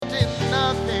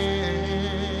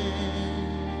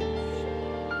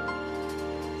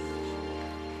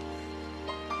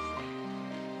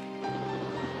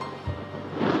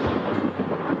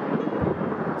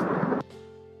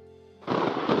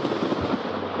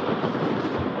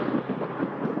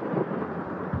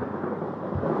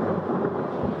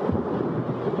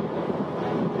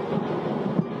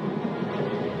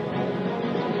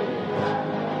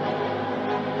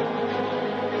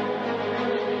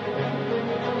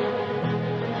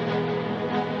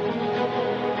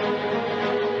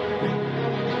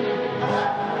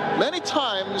many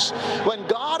times when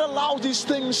God allows these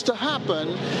things to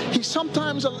happen,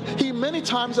 He many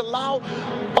times allow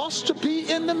us to be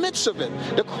in the midst of it.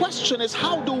 The question is,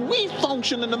 how do we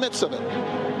function in the midst of it?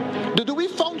 Do we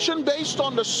function based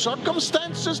on the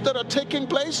circumstances that are taking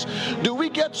place? Do we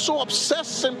get so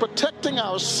obsessed in protecting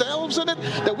ourselves in it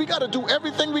that we got to do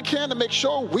everything we can to make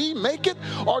sure we make it?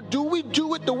 Or do we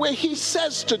do it the way He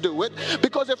says to do it?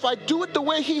 Because if I do it the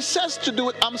way He says to do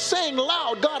it, I'm saying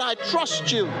loud, God, I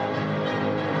trust you.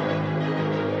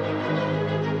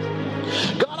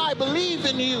 God, I believe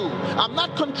in you. I'm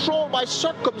not controlled by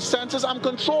circumstances. I'm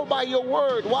controlled by your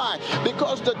word. Why?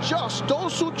 Because the just,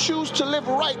 those who choose to live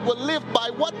right, will live by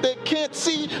what they can't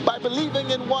see, by believing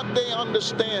in what they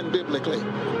understand biblically.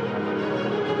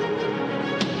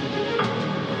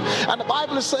 And the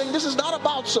Bible is saying this is not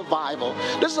about survival.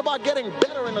 This is about getting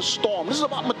better in a storm. This is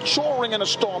about maturing in a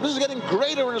storm. This is getting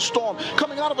greater in a storm.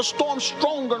 Coming out of a storm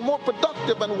stronger and more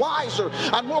productive and wiser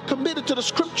and more committed to the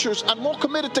scriptures and more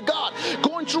committed to God.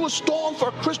 Going through a storm for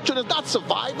a Christian is not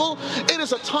survival. It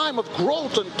is a time of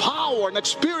growth and power and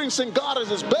experiencing God as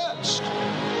His best.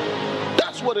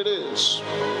 That's what it is.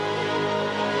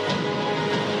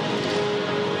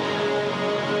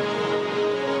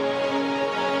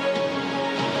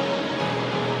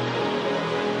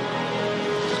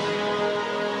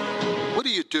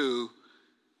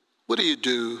 What do you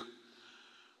do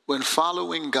when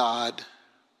following God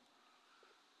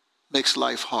makes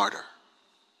life harder?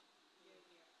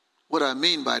 What I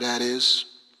mean by that is,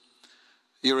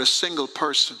 you're a single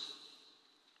person,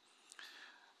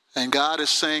 and God is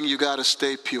saying you got to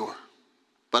stay pure.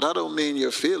 But I don't mean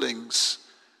your feelings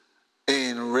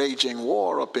in raging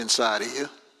war up inside of you.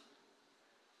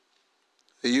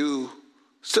 You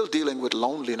still dealing with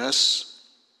loneliness,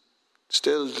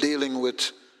 still dealing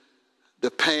with the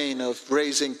pain of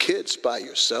raising kids by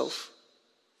yourself.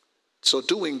 So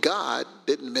doing God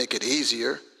didn't make it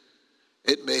easier.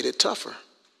 It made it tougher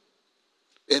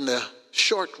in the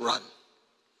short run.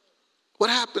 What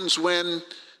happens when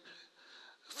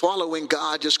following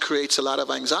God just creates a lot of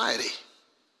anxiety?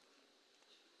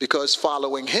 Because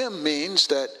following Him means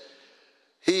that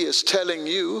He is telling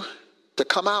you to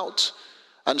come out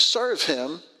and serve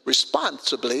Him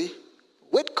responsibly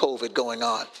with COVID going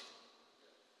on.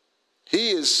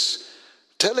 He is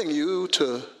telling you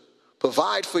to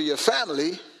provide for your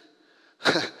family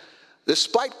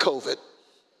despite COVID.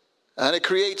 And it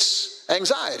creates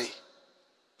anxiety,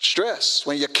 stress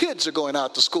when your kids are going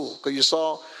out to school, because you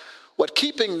saw what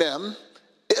keeping them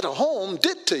at a home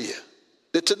did to you,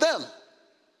 did to them.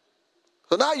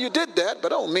 So now you did that, but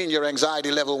don't mean your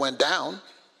anxiety level went down.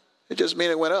 It just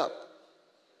means it went up.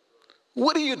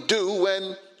 What do you do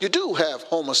when you do have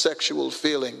homosexual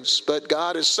feelings, but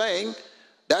God is saying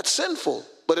that's sinful,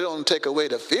 but it don't take away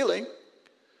the feeling?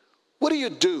 What do you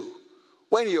do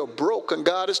when you're broke and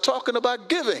God is talking about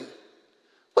giving?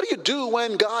 What do you do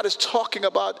when God is talking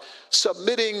about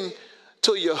submitting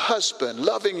to your husband,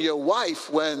 loving your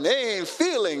wife when they ain't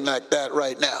feeling like that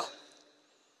right now?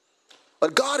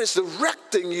 But God is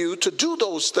directing you to do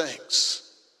those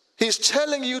things. He's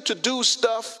telling you to do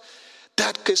stuff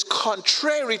that is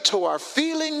contrary to our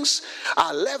feelings,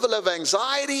 our level of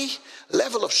anxiety,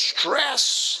 level of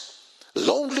stress,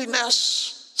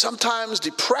 loneliness, sometimes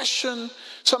depression,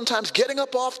 sometimes getting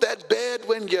up off that bed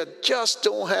when you just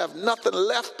don't have nothing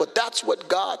left, but that's what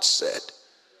God said.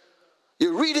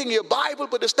 You're reading your Bible,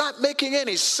 but it's not making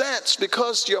any sense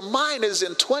because your mind is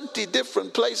in 20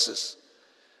 different places.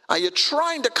 And you're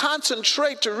trying to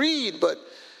concentrate to read, but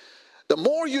the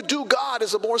more you do God,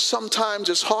 the more sometimes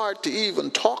it's hard to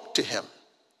even talk to Him.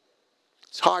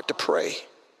 It's hard to pray.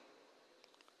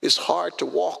 It's hard to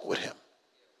walk with Him.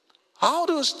 How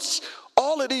does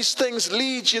all of these things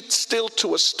lead you still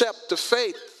to a step to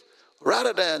faith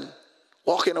rather than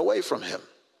walking away from Him?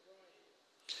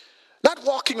 Not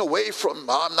walking away from,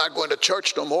 I'm not going to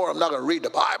church no more, I'm not going to read the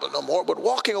Bible no more, but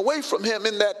walking away from Him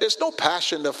in that there's no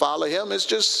passion to follow Him. It's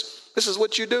just, this is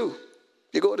what you do.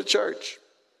 You go to church.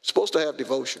 You're supposed to have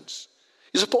devotions.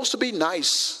 You're supposed to be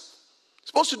nice. You're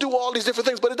supposed to do all these different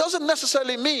things, but it doesn't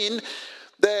necessarily mean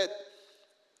that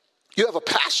you have a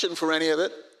passion for any of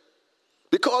it,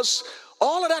 because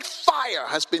all of that fire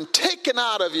has been taken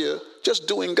out of you just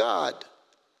doing God.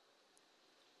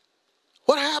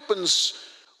 What happens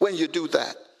when you do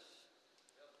that?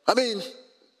 I mean,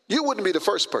 you wouldn't be the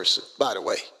first person, by the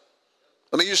way.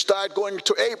 I mean, you start going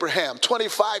to Abraham,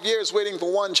 25 years waiting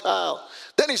for one child.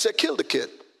 Then he said, kill the kid.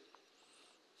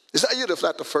 Is that you're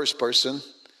not the first person?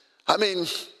 I mean,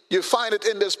 you find it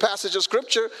in this passage of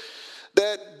scripture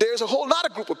that there's a whole lot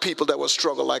of group of people that will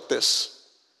struggle like this.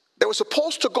 They were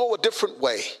supposed to go a different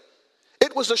way.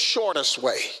 It was the shortest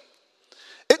way.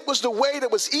 It was the way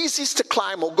that was easiest to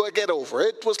climb or get over.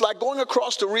 It was like going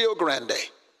across the Rio Grande.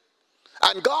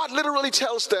 And God literally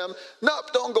tells them, no,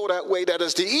 don't go that way. That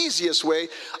is the easiest way.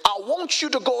 I want you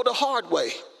to go the hard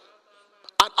way.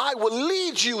 And I will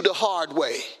lead you the hard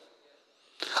way.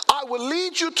 I will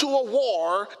lead you to a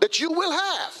war that you will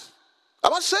have.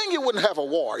 I'm not saying you wouldn't have a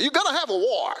war. You're going to have a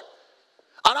war.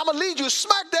 And I'm going to lead you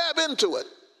smack dab into it.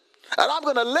 And I'm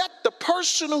going to let the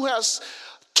person who has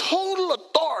total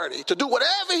authority to do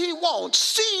whatever he wants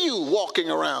see you walking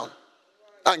around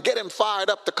and get him fired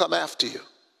up to come after you.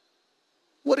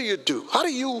 What do you do? How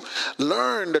do you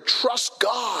learn to trust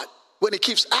God when he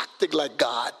keeps acting like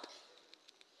God?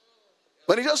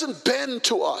 When he doesn't bend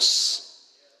to us.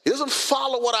 He doesn't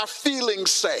follow what our feelings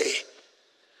say.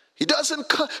 He doesn't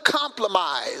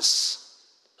compromise.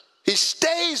 He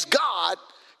stays God,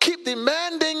 keep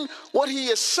demanding what he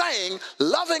is saying,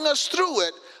 loving us through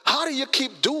it. How do you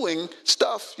keep doing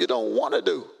stuff you don't want to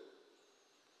do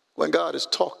when God is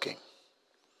talking?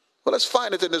 Well, let's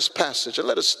find it in this passage, and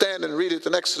let us stand and read it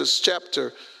in Exodus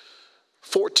chapter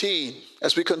 14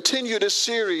 as we continue this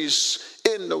series,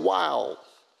 In the Wild.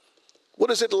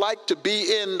 What is it like to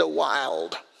be in the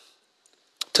wild?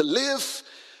 To live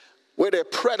where there are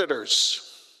predators.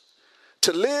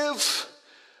 To live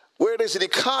where there's an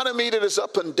economy that is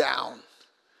up and down.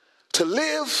 To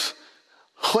live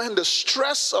when the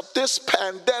stress of this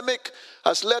pandemic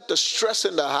has led to stress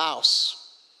in the house.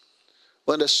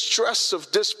 When the stress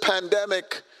of this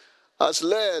pandemic has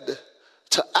led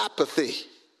to apathy,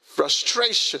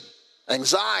 frustration,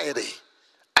 anxiety,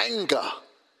 anger.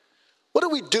 What do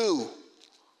we do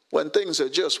when things are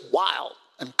just wild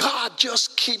and God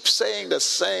just keeps saying the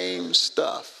same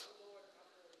stuff?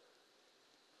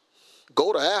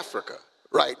 Go to Africa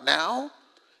right now?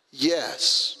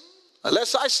 Yes.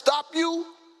 Unless I stop you,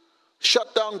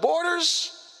 shut down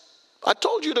borders, I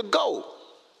told you to go.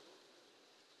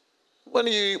 What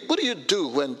do you do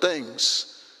when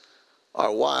things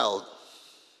are wild?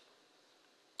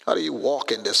 How do you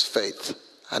walk in this faith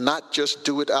and not just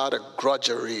do it out of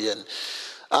grudgery and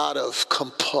out of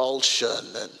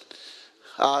compulsion and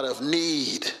out of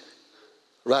need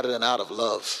rather than out of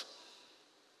love?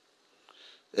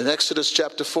 In Exodus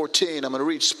chapter 14, I'm going to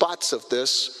read spots of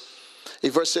this. He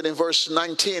said in verse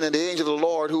 19, and the angel of the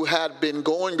Lord who had been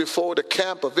going before the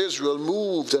camp of Israel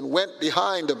moved and went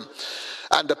behind them.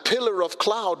 And the pillar of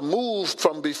cloud moved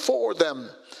from before them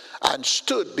and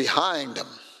stood behind them.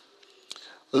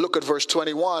 Look at verse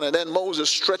 21. And then Moses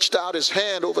stretched out his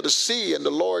hand over the sea, and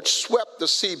the Lord swept the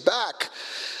sea back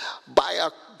by a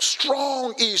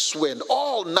strong east wind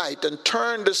all night and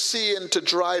turned the sea into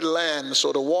dry land,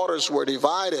 so the waters were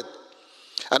divided.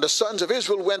 And the sons of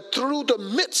Israel went through the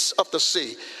midst of the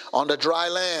sea on the dry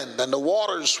land, and the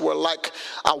waters were like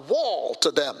a wall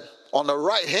to them on the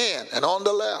right hand and on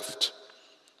the left.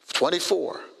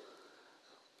 24.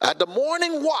 At the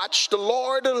morning watch, the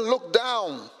Lord looked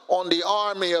down on the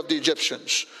army of the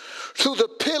Egyptians through the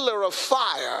pillar of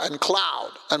fire and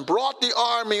cloud and brought the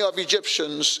army of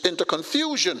Egyptians into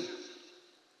confusion.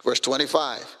 Verse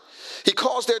 25. He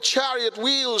caused their chariot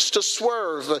wheels to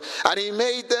swerve, and he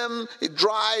made them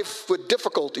drive with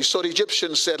difficulty. So the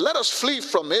Egyptians said, let us flee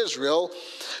from Israel,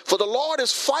 for the Lord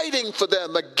is fighting for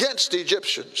them against the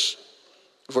Egyptians.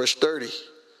 Verse 30.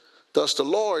 Thus the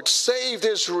Lord saved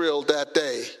Israel that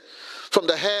day from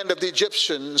the hand of the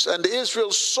Egyptians, and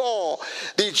Israel saw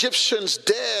the Egyptians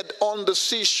dead on the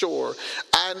seashore.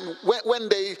 And when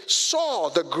they saw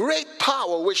the great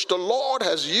power which the Lord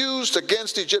has used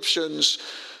against the Egyptians,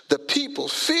 the people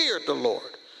feared the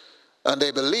Lord, and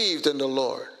they believed in the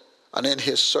Lord and in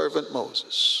his servant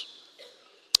Moses.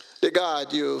 Dear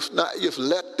God, you've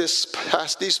let these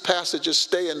passages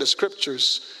stay in the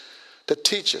scriptures to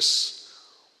teach us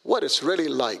what it's really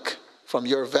like from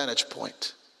your vantage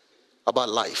point about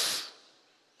life.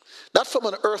 Not from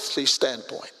an earthly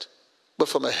standpoint, but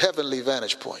from a heavenly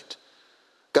vantage point.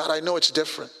 God, I know it's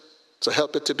different, so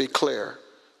help it to be clear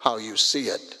how you see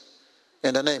it.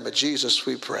 In the name of Jesus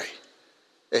we pray.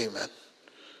 Amen.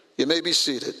 You may be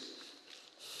seated.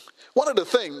 One of the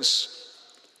things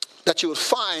that you will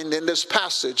find in this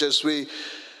passage as we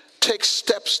take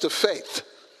steps to faith,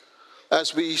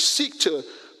 as we seek to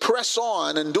press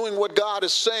on and doing what God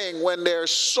is saying when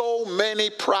there's so many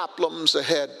problems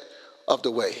ahead of the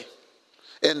way,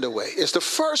 in the way, is the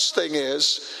first thing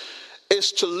is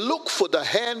to look for the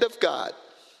hand of God.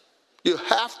 You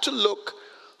have to look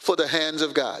for the hands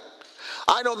of God.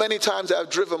 I know many times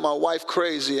I've driven my wife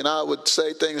crazy, and I would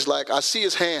say things like, I see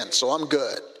his hand, so I'm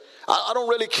good. I don't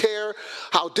really care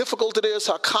how difficult it is,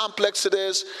 how complex it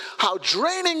is, how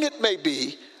draining it may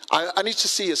be. I need to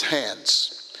see his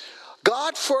hands.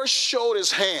 God first showed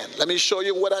his hand. Let me show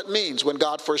you what that means when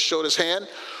God first showed his hand.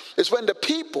 It's when the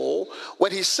people,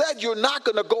 when he said you're not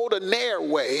going to go the Ner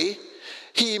way,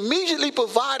 he immediately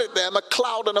provided them a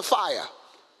cloud and a fire.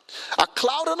 A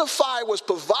cloud and a fire was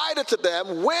provided to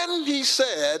them when he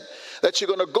said that you're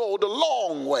going to go the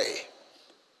long way.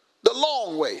 The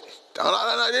long way.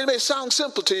 It may sound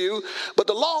simple to you, but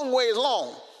the long way is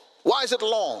long. Why is it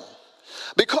long?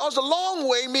 Because the long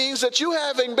way means that you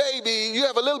have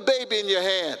a little baby in your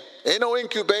hand. Ain't no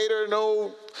incubator,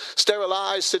 no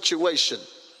sterilized situation.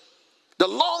 The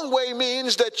long way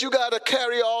means that you got to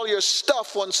carry all your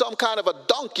stuff on some kind of a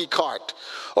donkey cart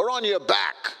or on your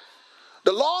back.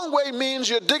 The long way means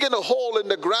you're digging a hole in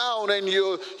the ground and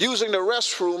you're using the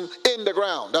restroom in the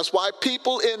ground. That's why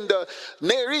people in the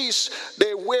Near East,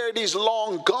 they wear these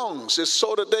long gongs. It's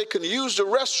so that they can use the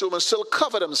restroom and still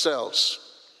cover themselves.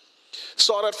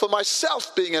 Saw that for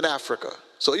myself being in Africa.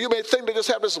 So you may think they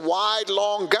just have this wide,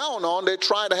 long gown on. They're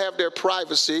trying to have their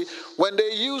privacy when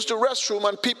they use the restroom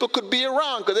and people could be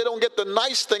around because they don't get the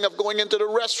nice thing of going into the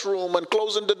restroom and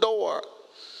closing the door.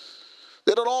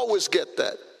 They don't always get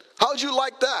that. How'd you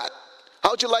like that?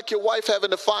 How'd you like your wife having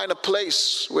to find a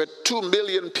place with 2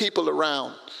 million people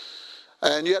around?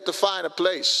 And you have to find a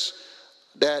place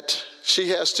that she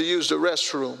has to use the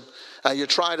restroom and you're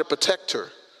trying to protect her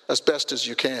as best as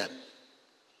you can.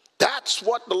 That's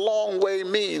what the long way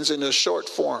means in the short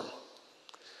form.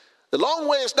 The long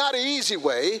way is not an easy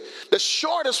way. The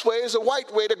shortest way is the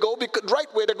right way to go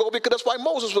because that's why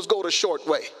Moses was go the short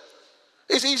way.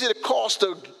 It's easy to cross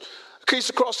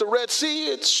the Red Sea.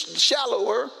 It's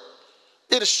shallower.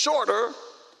 It is shorter,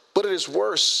 but it is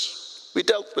worse. We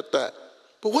dealt with that.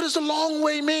 But what does the long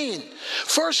way mean?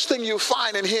 First thing you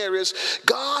find in here is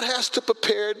God has to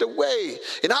prepare the way.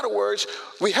 In other words,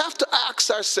 we have to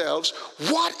ask ourselves,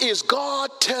 what is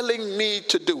God telling me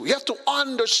to do? You have to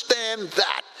understand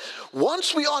that.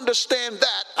 Once we understand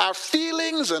that, our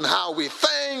feelings and how we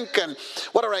think and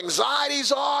what our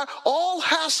anxieties are, all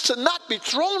has to not be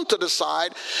thrown to the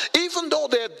side, even though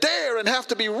they're there and have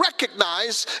to be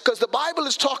recognized, because the Bible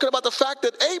is talking about the fact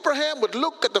that Abraham would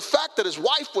look at the fact that his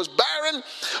wife was barren,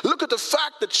 look at the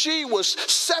fact that she was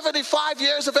 75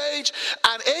 years of age,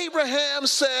 and Abraham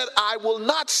said, I will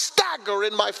not stagger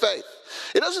in my faith.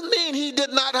 It doesn't mean he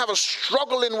did not have a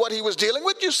struggle in what he was dealing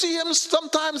with. You see him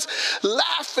sometimes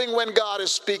laughing when God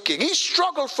is speaking. He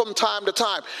struggled from time to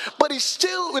time. But he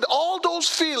still, with all those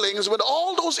feelings, with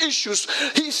all those issues,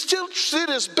 he still did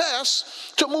his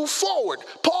best to move forward.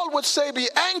 Paul would say, be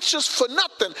anxious for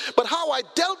nothing. But how I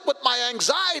dealt with my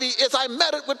anxiety is I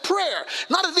met it with prayer.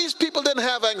 None of these people didn't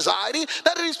have anxiety.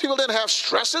 None of these people didn't have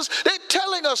stresses. They're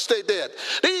telling us they did.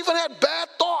 They even had bad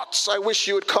thoughts. I wish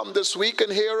you would come this week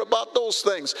and hear about those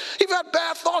things. If you had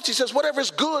bad thoughts, he says, whatever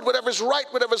is good, whatever is right,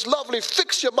 whatever is lovely,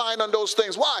 fix your mind on those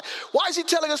things. Why? Why is he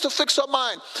telling us to fix our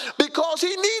mind? Because he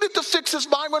needed to fix his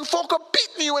mind when folk are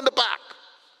beating you in the back,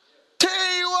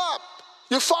 tearing you up.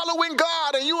 You're following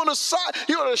God and you're on the side,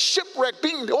 you're on a shipwreck,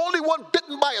 being the only one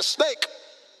bitten by a snake.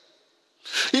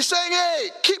 He's saying, hey,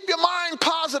 keep your mind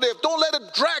positive. Don't let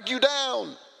it drag you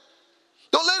down.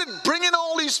 Don't let it bring in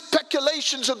all these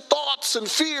speculations and thoughts and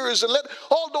fears and let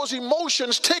all those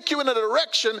emotions take you in a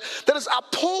direction that is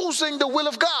opposing the will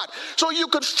of God. So you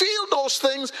could feel those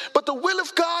things, but the will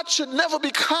of God should never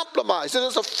be compromised. It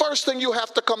is the first thing you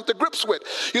have to come to grips with.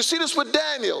 You see this with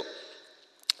Daniel.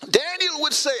 Daniel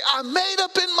would say, I made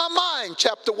up in my mind,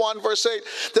 chapter 1, verse 8,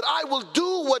 that I will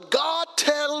do what God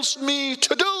tells me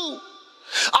to do.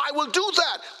 I will do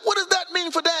that. What does that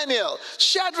mean for Daniel?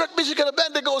 Shadrach, Meshach, and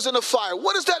Abednego goes in the fire.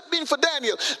 What does that mean for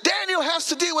Daniel? Daniel has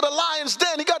to deal with a lion's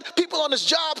den. He got people on his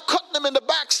job cutting him in the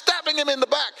back, stabbing him in the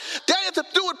back. Daniel had to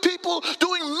do with people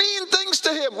doing mean things to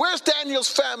him. Where's Daniel's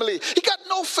family? He got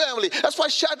no family. That's why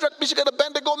Shadrach, Meshach, and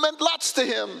Abednego meant lots to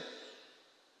him.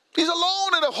 He's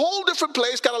alone in a whole different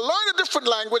place, got to learn a different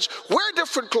language, wear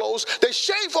different clothes. They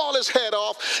shave all his head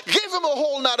off, give him a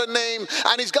whole nother name,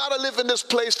 and he's got to live in this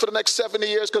place for the next 70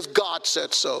 years because God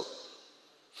said so.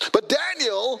 But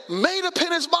Daniel made up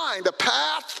in his mind the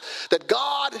path that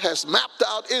God has mapped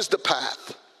out is the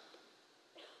path.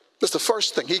 That's the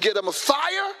first thing. He gave him a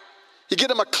fire, he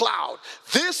gave him a cloud.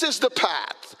 This is the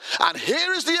path, and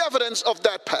here is the evidence of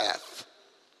that path.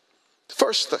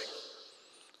 First thing.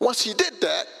 Once he did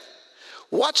that,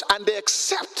 watch, and they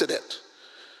accepted it.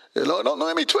 You know, don't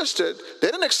let me twist it. They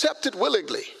didn't accept it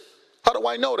willingly. How do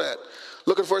I know that?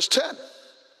 Look at verse 10.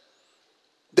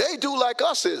 They do like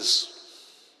us is.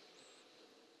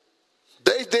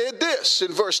 They did this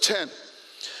in verse 10.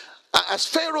 As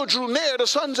Pharaoh drew near, the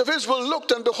sons of Israel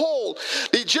looked, and behold,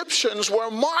 the Egyptians were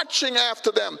marching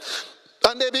after them,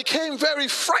 and they became very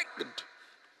frightened.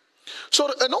 So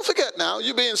and don't forget now,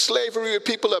 you be in slavery where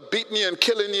people are beating you and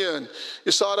killing you. And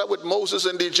you saw that with Moses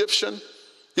and the Egyptian.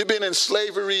 You've been in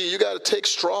slavery. You got to take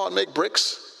straw and make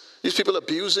bricks. These people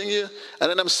abusing you. And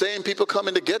then them same people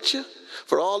coming to get you.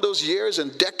 For all those years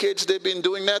and decades they've been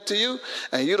doing that to you.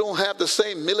 And you don't have the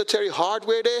same military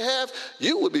hardware they have.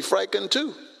 You would be frightened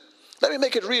too. Let me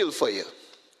make it real for you.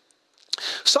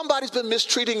 Somebody's been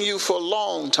mistreating you for a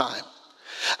long time.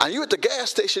 And you're at the gas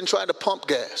station trying to pump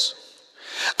gas.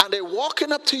 And they're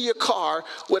walking up to your car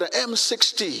with an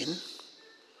M16,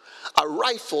 a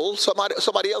rifle.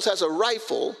 Somebody else has a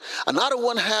rifle. Another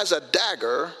one has a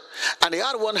dagger. And the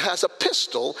other one has a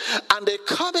pistol. And they're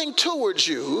coming towards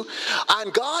you.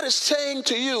 And God is saying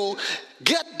to you,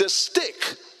 get the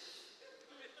stick.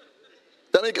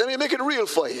 Let me make it real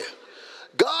for you.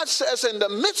 God says in the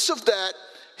midst of that,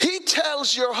 he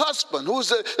tells your husband,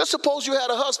 let's suppose you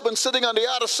had a husband sitting on the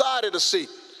other side of the seat.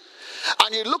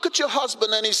 And you look at your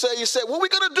husband and you say, what are we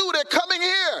going to do? They're coming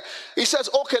here. He says,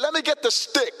 okay, let me get the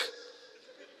stick.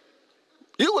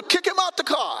 You would kick him out the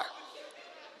car.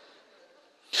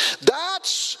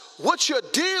 That's what you're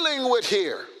dealing with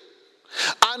here.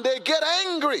 And they get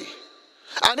angry.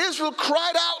 And Israel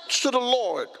cried out to the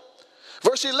Lord.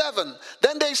 Verse 11,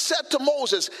 then they said to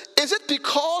Moses, is it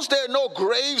because there are no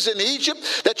graves in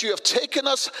Egypt that you have taken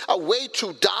us away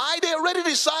to die? They already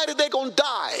decided they're going to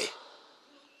die.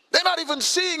 They're not even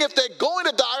seeing if they're going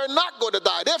to die or not going to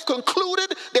die. They've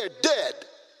concluded they're dead.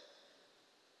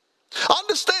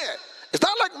 Understand, it's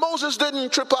not like Moses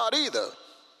didn't trip out either.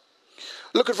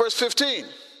 Look at verse 15.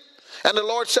 And the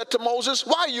Lord said to Moses,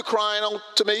 why are you crying out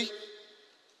to me?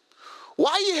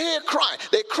 Why are you here crying?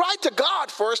 They cried to God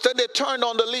first, then they turned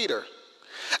on the leader.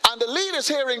 And the leader's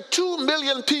hearing 2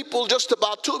 million people, just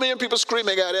about 2 million people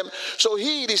screaming at him. So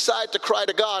he decided to cry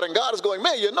to God. And God is going,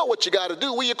 man, you know what you got to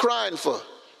do. What are you crying for?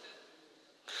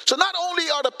 So not only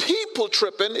are the people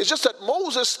tripping, it's just that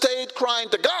Moses stayed crying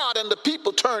to God and the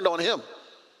people turned on him.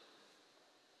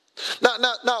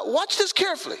 Now watch this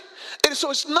carefully. So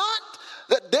it's not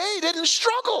that they didn't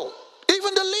struggle.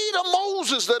 Even the leader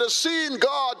Moses that has seen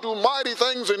God do mighty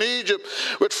things in Egypt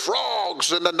with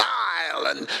frogs in the Nile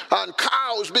and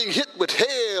cows being hit with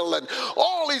hail and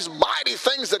all these mighty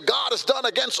things that God has done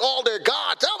against all their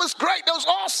gods. That was great. That was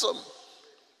awesome.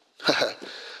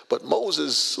 But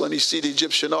Moses, when he see the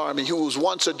Egyptian army, who was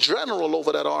once a general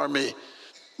over that army,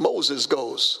 Moses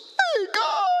goes, hey,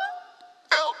 God,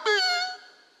 help me.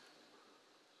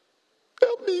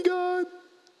 Help me, God.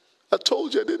 I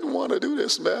told you I didn't want to do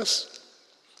this mess.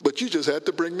 But you just had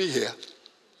to bring me here.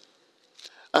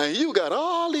 And you got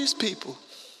all these people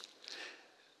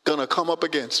gonna come up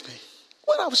against me.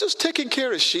 When I was just taking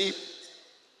care of sheep,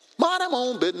 mind my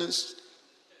own business.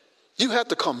 You had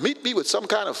to come meet me with some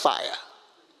kind of fire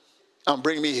and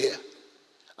bring me here.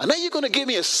 And then you're gonna give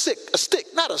me a stick,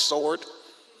 not a sword.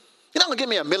 You're not gonna give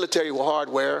me a military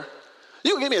hardware.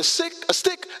 You're gonna give me a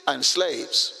stick and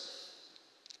slaves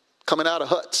coming out of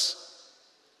huts.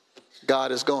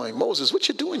 God is going, Moses, what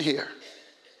you doing here?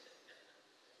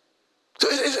 So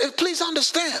please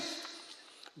understand,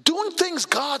 doing things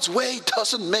God's way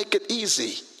doesn't make it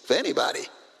easy for anybody.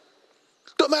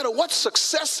 No matter what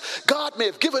success God may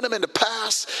have given them in the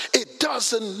past, it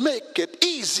doesn't make it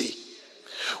easy.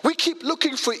 We keep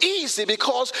looking for easy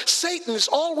because Satan is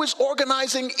always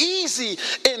organizing easy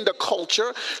in the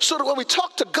culture so that when we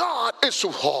talk to God, it's too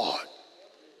hard.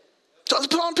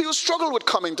 Some people struggle with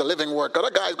coming to Living Word.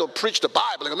 Other guys go preach the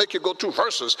Bible and make you go 2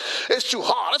 verses. It's too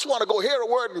hard. I just want to go hear a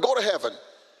word and go to heaven.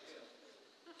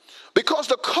 Because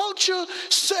the culture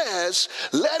says,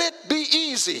 let it be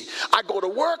easy. I go to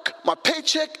work, my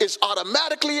paycheck is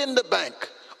automatically in the bank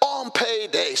on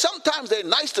payday. Sometimes they're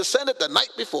nice to send it the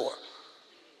night before.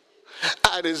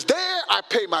 And it's there, I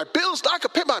pay my bills. I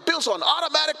could pay my bills on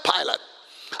automatic pilot.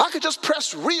 I could just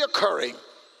press reoccurring.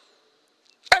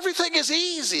 Everything is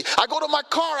easy. I go to my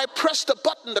car, I press the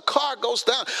button, the car goes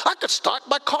down. I could start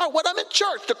my car when I'm in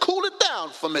church to cool it down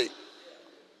for me.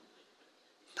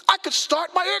 I could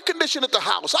start my air conditioner at the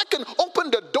house. I can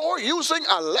open the door using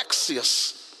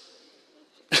Alexius.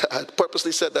 I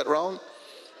purposely said that wrong.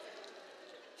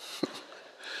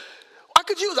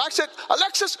 I said,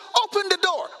 Alexis, open the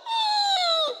door.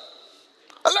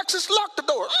 Alexis, lock the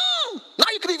door. Now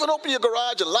you can even open your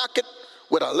garage and lock it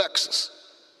with Alexis.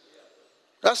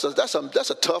 That's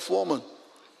a tough woman.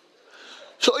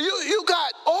 So you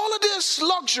got all of this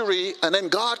luxury, and then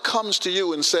God comes to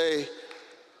you and say,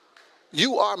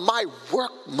 you are my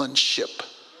workmanship,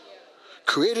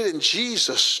 created in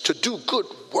Jesus to do good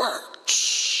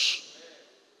works.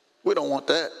 We don't want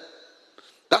that.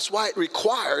 That's why it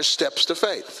requires steps to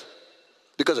faith,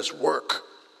 because it's work.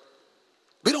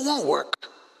 We don't want work.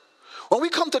 When we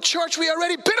come to church, we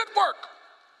already been at work.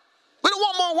 We don't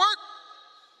want more work.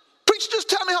 Preacher, just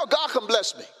tell me how God can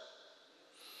bless me.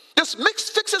 Just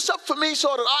fix this up for me so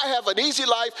that I have an easy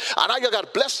life and I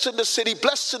got blessed in the city,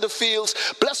 blessed in the fields,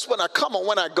 blessed when I come and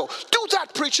when I go. Do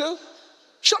that, preacher.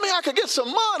 Show me how I can get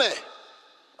some money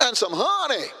and some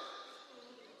honey.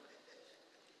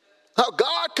 How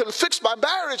God can fix my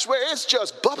marriage where it's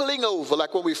just bubbling over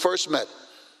like when we first met.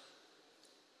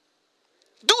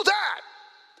 Do that.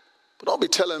 But don't be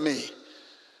telling me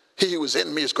he who is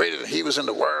in me is greater than he who is in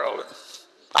the world.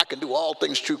 I can do all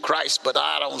things through Christ, but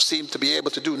I don't seem to be able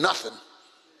to do nothing.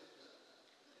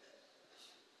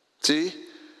 See,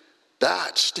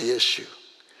 that's the issue.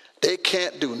 They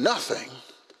can't do nothing.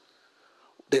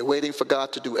 They're waiting for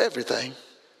God to do everything.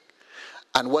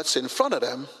 And what's in front of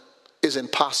them is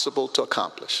impossible to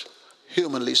accomplish,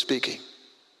 humanly speaking.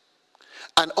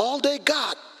 And all they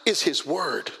got is his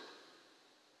word.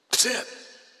 That's it.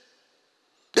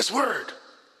 This word.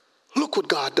 Look what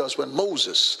God does when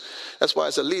Moses. That's why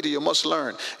as a leader you must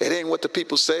learn. It ain't what the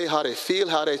people say, how they feel,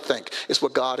 how they think. It's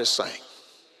what God is saying.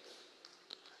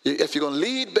 If you're going to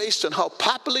lead based on how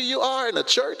popular you are in a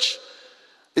church,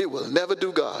 it will never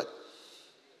do God.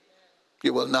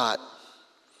 You will not.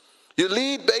 You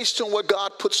lead based on what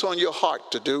God puts on your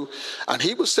heart to do, and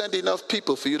he will send enough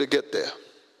people for you to get there.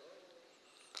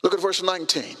 Look at verse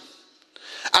 19.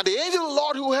 And the angel of the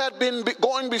Lord who had been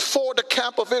going before the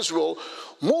camp of Israel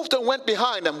moved and went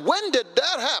behind them. When did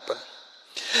that happen?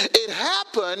 It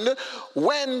happened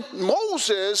when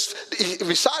Moses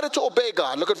decided to obey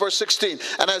God. Look at verse 16.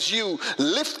 And as you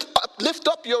lift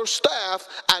up your staff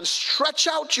and stretch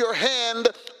out your hand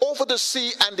over the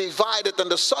sea and divide it,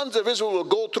 and the sons of Israel will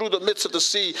go through the midst of the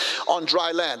sea on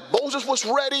dry land. Moses was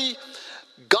ready.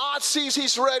 God sees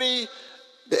he's ready.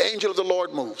 The angel of the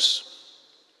Lord moves.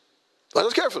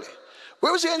 Listen carefully.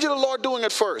 Where was the angel of the Lord doing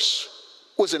at first?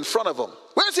 Was in front of him.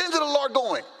 Where's the angel of the Lord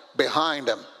going? Behind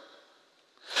him.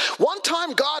 One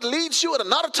time God leads you and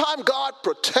another time God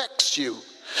protects you.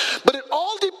 But it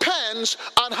all depends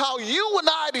on how you and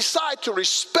I decide to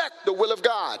respect the will of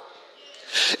God.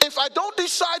 If I don't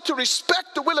decide to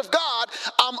respect the will of God,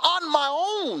 I'm on my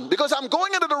own because I'm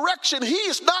going in a direction he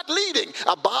is not leading.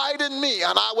 Abide in me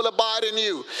and I will abide in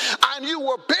you. And you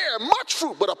will bear much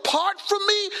fruit, but apart from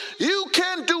me, you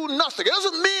can do nothing. It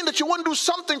doesn't mean that you won't do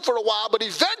something for a while, but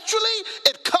eventually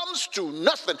it comes to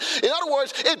nothing. In other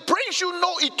words, it brings you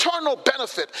no eternal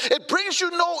benefit. It brings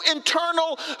you no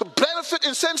internal benefit in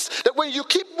the sense that when you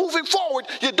keep moving forward,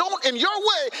 you don't, in your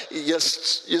way, you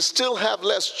still have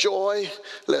less joy,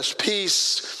 less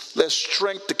peace, less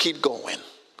strength to keep going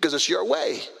because it's your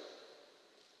way.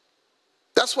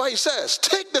 That's why he says,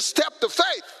 take the step to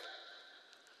faith.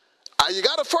 You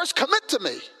got to first commit to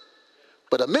me.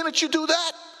 But the minute you do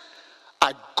that,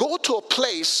 I go to a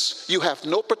place you have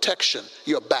no protection.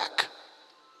 You're back.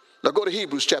 Now go to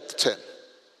Hebrews chapter 10.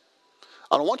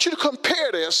 I don't want you to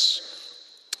compare this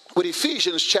with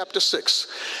Ephesians chapter 6.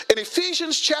 In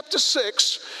Ephesians chapter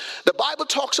 6, the Bible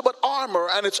talks about armor,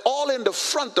 and it's all in the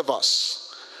front of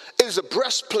us. It is the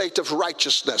breastplate of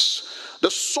righteousness, the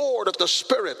sword of the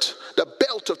Spirit, the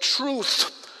belt of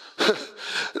truth,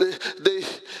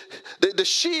 the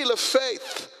shield of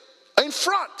faith in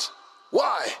front.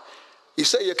 Why? You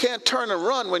say you can't turn and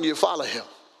run when you follow him.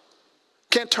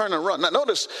 Can't turn and run. Now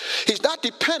notice, he's not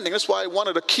depending. That's why one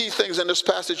of the key things in this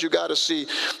passage you got to see,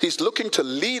 he's looking to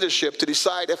leadership to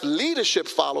decide if leadership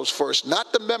follows first,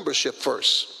 not the membership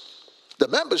first. The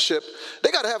membership,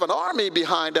 they got to have an army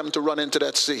behind them to run into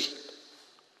that sea.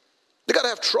 They got to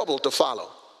have trouble to follow.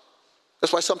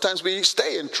 That's why sometimes we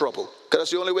stay in trouble, because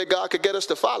that's the only way God could get us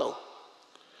to follow.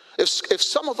 If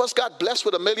some of us got blessed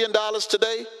with $1 million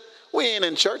today, we ain't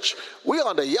in church. We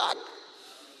on the yacht.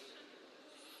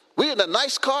 We're in a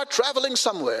nice car traveling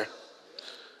somewhere.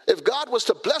 If God was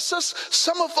to bless us,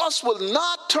 some of us will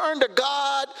not turn to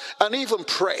God and even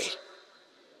pray,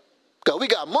 because we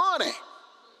got money.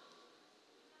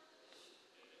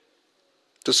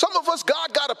 To some of us,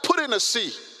 God got to put in a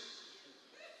sea.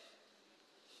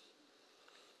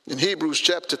 In Hebrews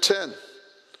chapter 10,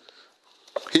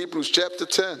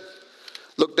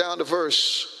 look down to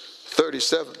verse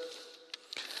 37.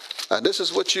 And this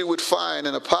is what you would find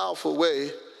in a powerful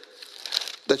way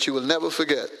that you will never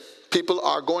forget. People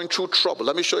are going through trouble.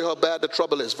 Let me show you how bad the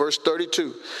trouble is. Verse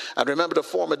 32. And remember the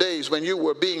former days when you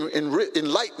were being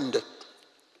enlightened.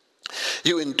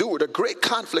 You endured a great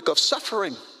conflict of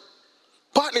suffering,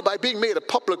 partly by being made of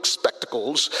public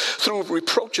spectacles through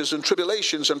reproaches and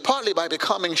tribulations, and partly by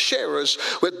becoming sharers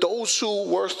with those who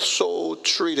were so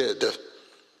treated.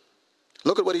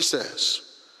 Look at what he says.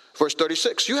 Verse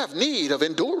 36. You have need of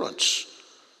endurance.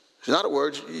 In other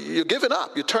words, you're giving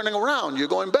up. You're turning around. You're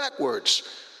going backwards.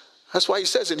 That's why he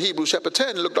says in Hebrews chapter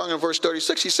 10, look down in verse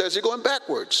 36, he says you're going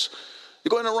backwards. You're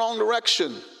going in the wrong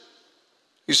direction.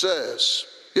 He says,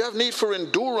 you have need for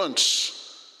endurance.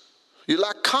 You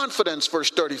lack confidence, verse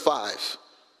 35.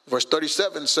 Verse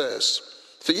 37 says,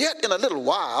 for yet in a little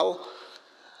while,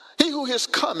 he who is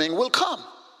coming will come.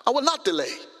 I will not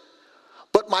delay.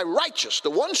 But my righteous, the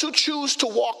ones who choose to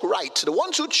walk right, the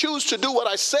ones who choose to do what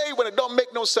I say when it don't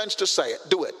make no sense to say it,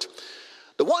 do it.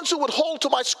 The ones who would hold to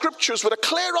my scriptures with a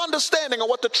clear understanding of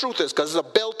what the truth is, because it's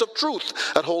a belt of truth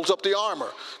that holds up the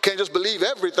armor. Can't just believe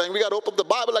everything. We got to open up the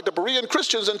Bible like the Berean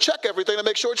Christians and check everything to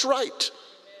make sure it's right.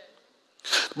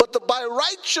 But the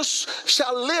righteous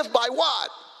shall live by what?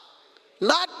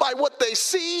 Not by what they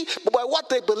see, but by what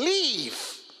they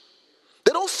believe.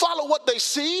 They don't follow what they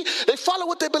see, they follow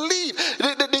what they believe.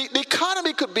 The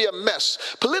economy could be a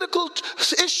mess. Political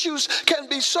issues can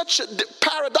be such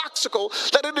paradoxical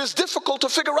that it is difficult to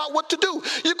figure out what to do.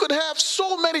 You could have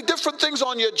so many different things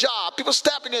on your job, people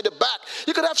stabbing you in the back.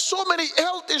 You could have so many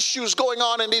health issues going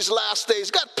on in these last days.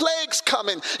 You got plagues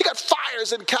coming, you got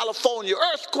fires in California,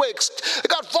 earthquakes, you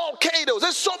got volcanoes.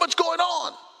 There's so much going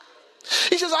on.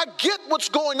 He says, I get what's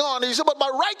going on. He said, but my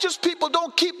righteous people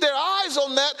don't keep their eyes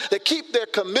on that. They keep their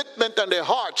commitment and their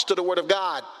hearts to the word of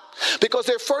God. Because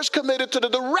they're first committed to the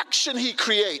direction he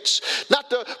creates, not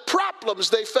the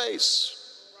problems they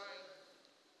face.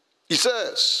 He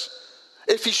says,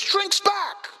 if he shrinks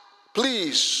back,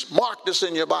 please mark this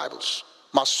in your Bibles.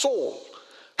 My soul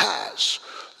has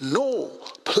no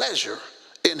pleasure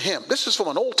in him. This is from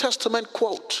an Old Testament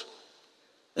quote.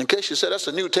 In case you said that's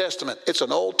the New Testament, it's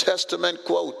an Old Testament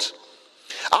quote.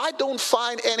 I don't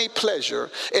find any pleasure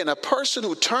in a person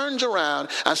who turns around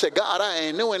and says, God, I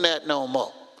ain't doing that no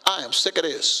more. I am sick of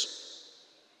this.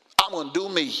 I'm going to do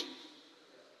me.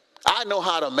 I know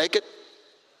how to make it.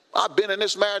 I've been in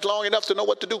this marriage long enough to know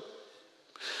what to do.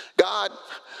 God,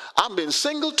 I've been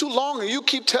single too long and you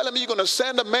keep telling me you're going to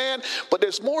send a man, but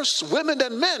there's more women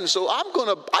than men, so I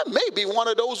may be one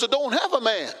of those that don't have a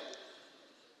man.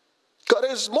 Because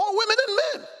there's more women than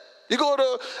men. You go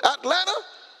to Atlanta,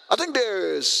 I think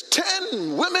there's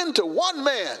 10 women to 1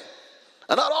 man.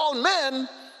 And not all men.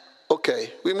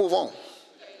 Okay, we move on.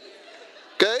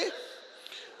 Okay?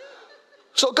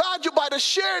 So God, you by the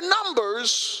sheer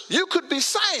numbers, you could be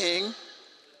saying,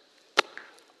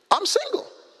 I'm single.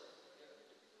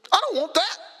 I don't want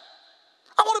that.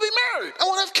 I want to be married. I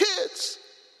want to have kids.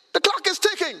 The clock is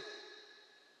ticking.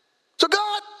 So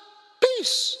God,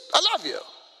 peace. I love you.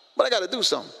 But I got to do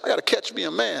something. I got to catch me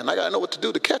a man. I got to know what to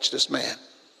do to catch this man.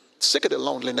 Sick of the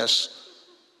loneliness.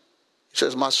 He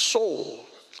says, my soul,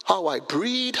 how I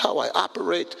breathe, how I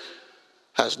operate,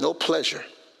 has no pleasure.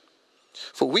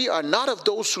 For we are not of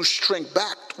those who shrink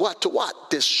back, what to what?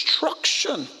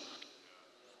 Destruction.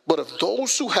 But of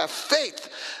those who have faith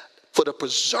for the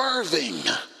preserving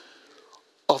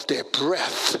of their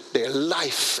breath, their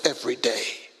life every day.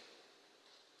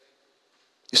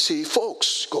 You see,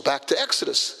 folks, go back to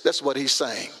Exodus. That's what he's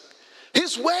saying.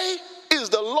 His way is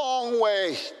the long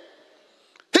way.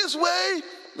 His way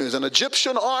is an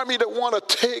Egyptian army that want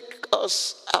to take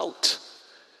us out.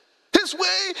 His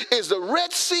way is the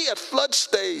Red Sea at flood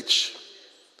stage.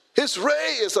 His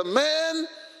way is a man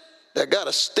that got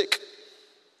a stick,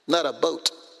 not a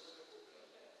boat.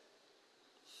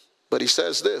 But he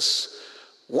says this,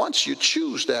 once you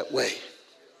choose that way,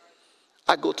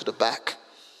 I go to the back.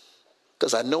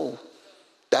 Because I know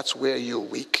that's where you're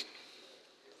weak.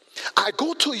 I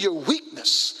go to your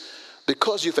weakness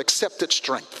because you've accepted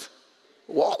strength.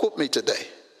 Walk with me today.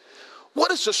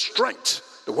 What is the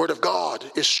strength? The word of God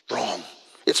is strong.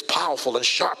 It's powerful and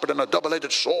sharper than a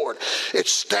double-edged sword. It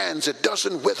stands, it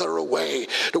doesn't wither away.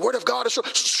 The word of God is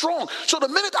strong. So the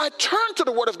minute I turn to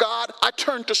the word of God, I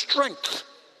turn to strength.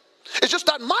 It's just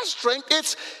not my strength,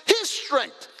 it's his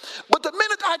strength. But the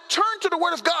minute I turn to the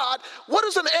word of God, what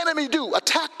does an enemy do?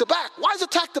 Attack the back. Why is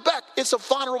attack the back? It's a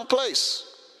vulnerable place.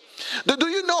 Do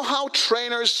you know how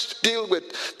trainers deal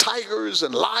with tigers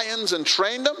and lions and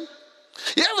train them?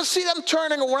 You ever see them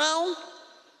turning around?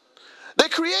 They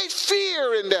create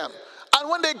fear in them. And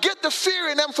when they get the fear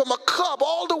in them from a cub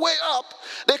all the way up,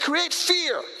 they create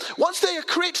fear. Once they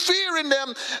create fear in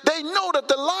them, they know that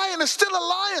the lion is still a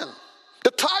lion.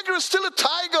 The tiger is still a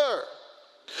tiger.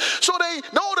 So they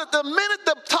know that the minute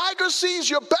the tiger sees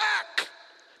your back,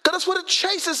 because that's what it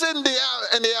chases in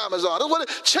the Amazon. That's what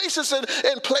it chases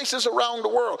in places around the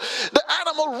world. The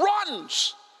animal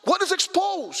runs. What is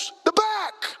exposed? The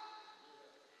back.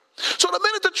 So the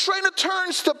minute the trainer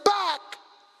turns the back,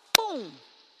 boom.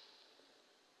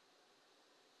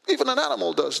 Even an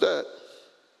animal does that.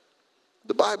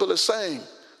 The Bible is saying,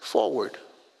 forward.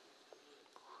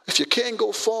 If you can't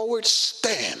go forward,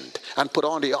 stand and put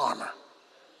on the armor.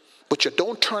 But you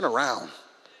don't turn around.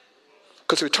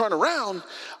 Because if you turn around,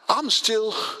 I'm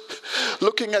still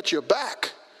looking at your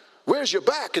back. Where's your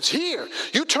back? It's here.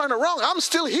 You turn around, I'm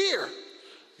still here.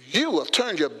 You have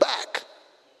turned your back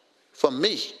from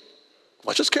me.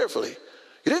 Watch this carefully.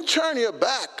 You didn't turn your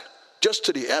back just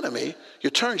to the enemy. You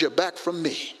turned your back from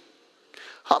me.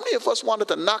 How many of us wanted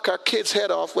to knock our kids'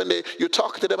 head off when you're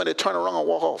talking to them and they turn around and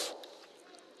walk off?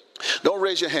 Don't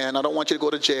raise your hand. I don't want you to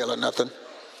go to jail or nothing.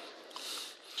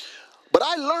 But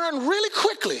I learned really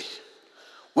quickly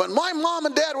when my mom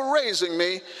and dad were raising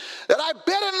me that I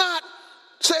better not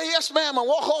say yes ma'am and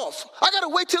walk off. I got to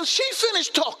wait till she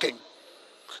finished talking.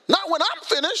 Not when I'm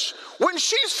finished, when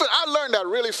she's finished. I learned that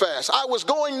really fast. I was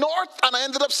going north and I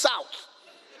ended up south.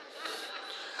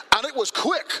 And it was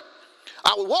quick.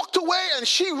 I walked away and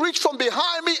she reached from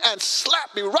behind me and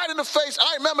slapped me right in the face.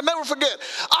 I remember, never forget.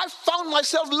 I found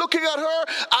myself looking at her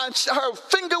and her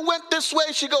finger went this way.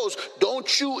 She goes,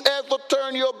 "Don't you ever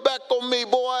turn your back on me,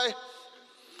 boy."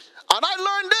 And I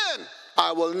learned then,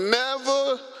 I will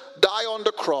never die on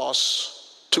the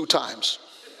cross 2 times.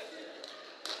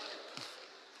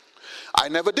 I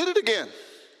never did it again.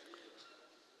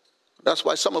 That's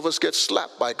why some of us get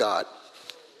slapped by God.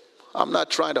 I'm not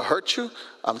trying to hurt you.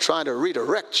 I'm trying to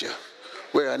redirect you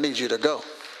where I need you to go.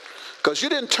 Because you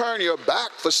didn't turn your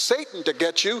back for Satan to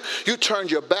get you. You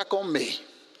turned your back on me.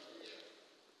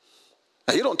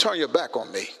 Now, you don't turn your back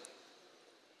on me.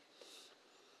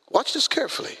 Watch this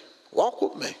carefully. Walk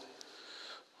with me.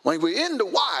 When we're in the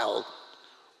wild,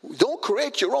 don't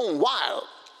create your own wild.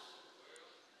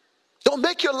 Don't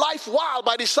make your life wild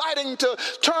by deciding to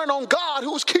turn on God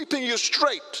who's keeping you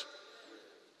straight.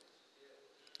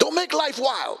 Don't make life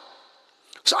wild.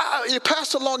 So you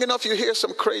pastor long enough, you hear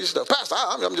some crazy stuff. Pastor,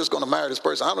 I'm just going to marry this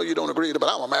person. I know you don't agree, but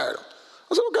I'm going to marry them.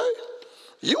 I said, okay.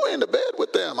 You in the bed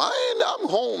with them. I'm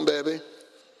home, baby.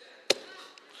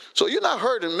 So you're not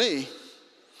hurting me.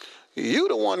 You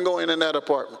the one going in that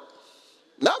apartment.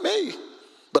 Not me.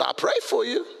 But I pray for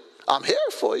you. I'm here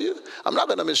for you. I'm not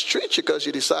going to mistreat you because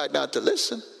you decide not to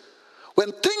listen.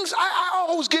 When things, I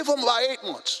always give them about 8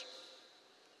 months.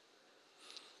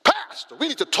 Pastor, we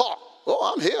need to talk.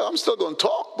 Oh, I'm here. I'm still going to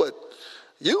talk, but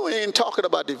you ain't talking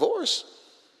about divorce.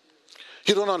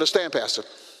 You don't understand, Pastor.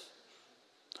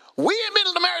 We ain't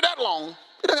been married that long.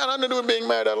 It don't got nothing to do with being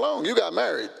married that long. You got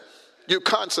married. You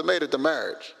consummated the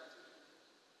marriage.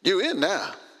 You in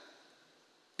now.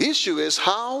 The issue is,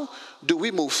 how do we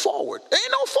move forward?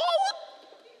 Ain't no forward.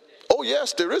 Oh,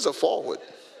 yes, there is a forward.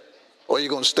 Or you're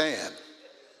going to stand.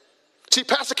 See,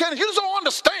 Pastor Kenneth, you just don't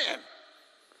understand.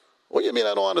 What do you mean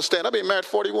I don't understand? I've been married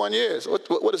 41 years.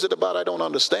 What is it about I don't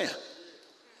understand?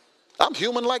 I'm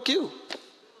human like you.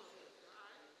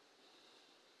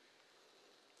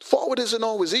 Forward isn't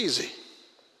always easy.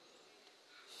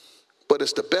 But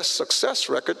it's the best success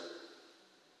record.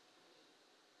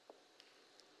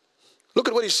 Look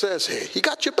at what he says here. He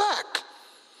got your back.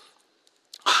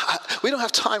 We don't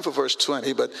have time for verse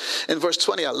 20, but in verse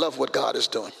 20, I love what God is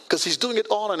doing, because he's doing it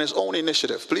all on his own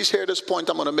initiative. Please hear this point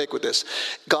I'm going to make with this.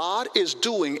 God is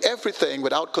doing everything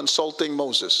without consulting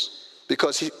Moses.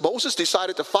 Because Moses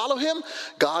decided to follow him,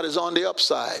 God is on the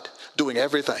upside doing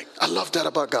everything. I love that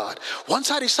about God.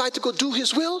 Once I decide to go do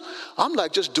his will, I'm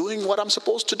like just doing what I'm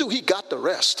supposed to do. He got the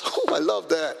rest. Oh, I love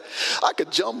that. I could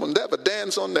jump on that, but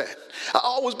dance on that. I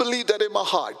always believe that in my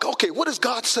heart. Okay, what is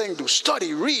God saying? Do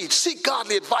study, read, seek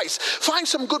godly advice. Find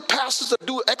some good pastors that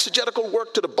do exegetical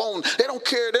work to the bone. They don't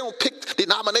care. They don't pick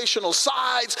denominational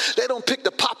sides. They don't pick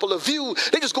the popular view.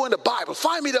 They just go in the Bible.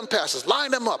 Find me them pastors.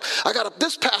 Line them up.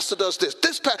 This pastor does this.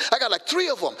 I got like 3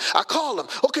 of them. I call them.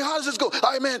 Okay, how does this go?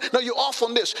 All right, man, no, you're off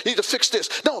on this. You need to fix this.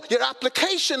 No, your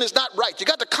application is not right. You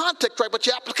got the context right, but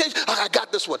your application, I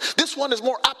got this one. This one is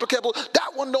more applicable.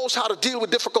 That one knows how to deal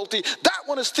with difficulty. That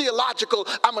one is theological.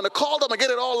 I'm going to call them and get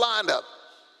it all lined up.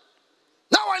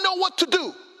 Now I know what to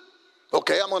do.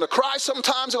 Okay, I'm going to cry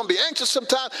sometimes. I'm going to be anxious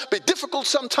sometimes, be difficult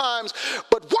sometimes.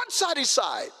 But once I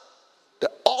decide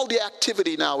that all the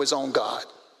activity now is on God,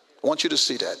 I want you to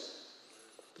see that.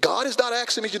 God is not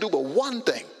asking me to do but one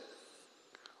thing.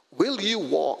 Will you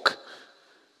walk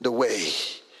the way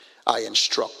I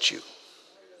instruct you?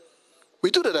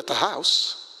 We do that at the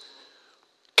house.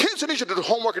 Kids, I need you to do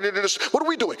homework and do this. What are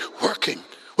we doing? Working.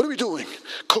 What are we doing?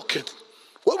 Cooking.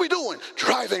 What are we doing?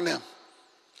 Driving them.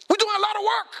 We're doing a lot of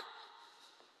work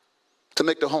to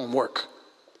make the home work.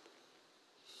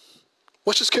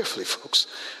 Watch this carefully, folks.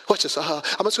 Watch this. I'm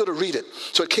just going to read it.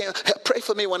 So it came. Pray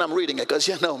for me when I'm reading it, because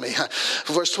you know me.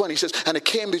 Verse 20 says, and it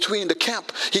came between the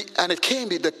camp.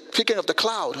 Speaking of the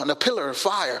cloud and the pillar of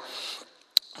fire,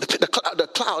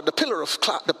 the pillar of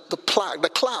cloud, the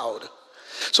cloud.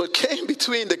 So it came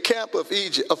between the camp of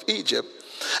Egypt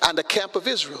and the camp of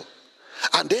Israel.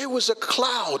 And there was a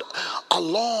cloud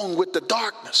along with the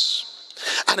darkness.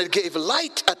 And it gave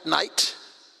light at night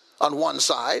on one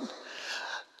side.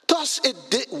 Thus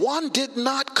one did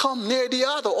not come near the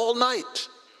other all night.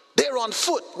 They're on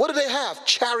foot. What do they have?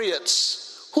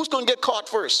 Chariots. Who's going to get caught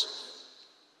first?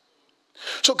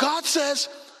 So God says,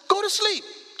 go to sleep.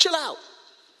 Chill out.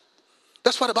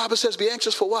 That's why the Bible says, be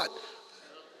anxious for what?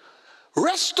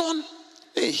 Rest on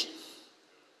me.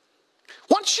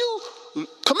 Once you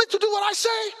commit to do what I say,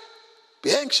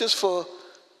 be anxious for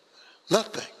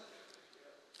nothing.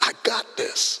 I got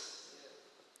this.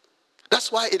 That's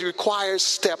why it requires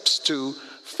steps to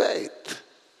faith.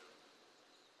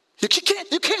 You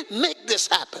can't make this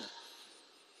happen.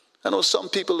 I know some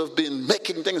people have been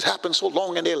making things happen so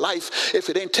long in their life. If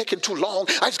it ain't taking too long,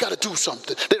 I just got to do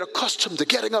something. They're accustomed to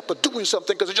getting up and doing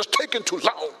something because it's just taking too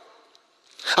long.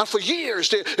 And for years,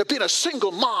 they've been a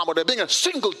single mom, or they've been a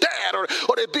single dad, or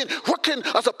they've been working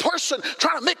as a person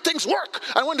trying to make things work.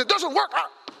 And when it doesn't work,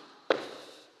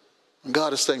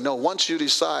 God is saying, no, once you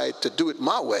decide to do it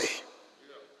my way,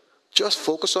 just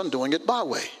focus on doing it my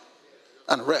way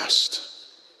and rest.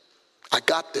 I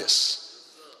got this.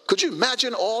 Could you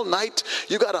imagine all night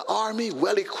you got an army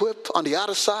well equipped on the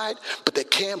outer side, but they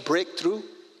can't break through?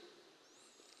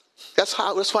 That's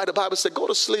why the Bible said, go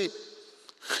to sleep.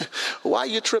 Why are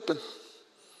you tripping?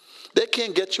 They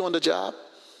can't get you on the job.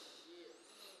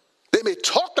 They may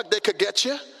talk like they could get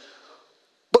you,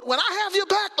 but when I have your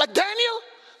back, like Daniel,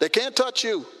 they can't touch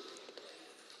you.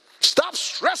 Stop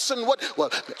stressing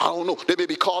well, I don't know. They may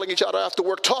be calling each other after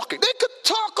work talking. They could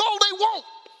talk all they want.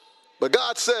 But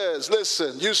God says,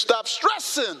 listen, you stop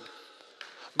stressing.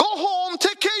 Go home,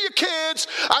 take care of your kids,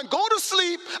 and go to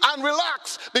sleep and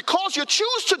relax. Because you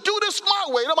choose to do this my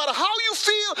way, no matter how you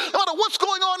feel, no matter what's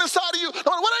going on inside of you,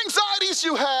 no matter what anxieties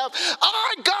you have,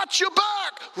 I got your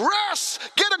back.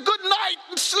 Rest, get a good night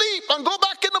and sleep, and go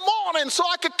back in the morning so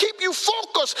I can keep you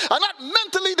focused and not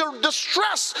mentally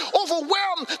distressed,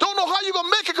 overwhelmed, don't know how you're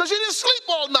going to make it because you didn't sleep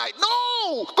all night.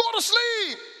 No, go to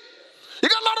sleep. You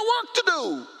got a lot of work to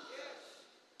do.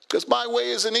 Because my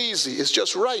way isn't easy, it's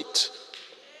just right.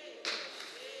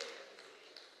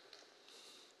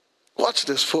 Watch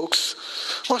this, folks.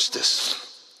 Watch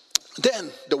this. Then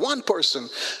the one person,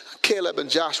 Caleb and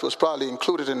Joshua was probably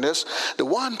included in this. The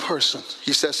one person,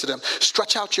 he says to them,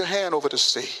 stretch out your hand over the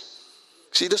sea.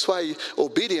 See, this is why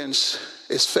obedience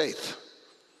is faith.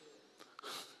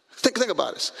 Think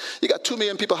about this. You got 2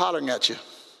 million people hollering at you.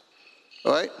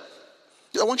 All right?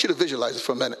 I want you to visualize it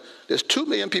for a minute. There's 2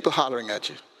 million people hollering at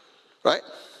you. Right?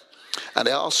 And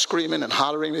they're all screaming and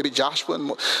hollering. Maybe Joshua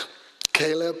and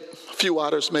Caleb, a few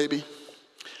others maybe.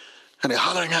 And they're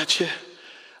hollering at you.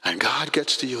 And God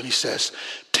gets to you and he says,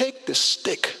 take this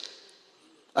stick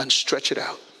and stretch it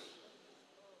out.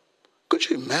 Could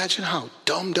you imagine how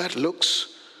dumb that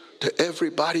looks to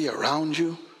everybody around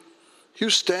you?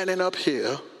 You standing up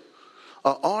here,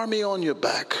 an army on your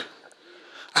back,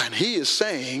 and he is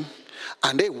saying,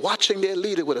 and they're watching their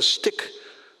leader with a stick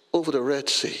over the Red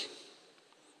Sea.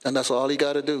 And that's all he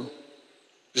got to do.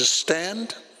 Just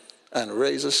stand and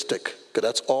raise a stick. Because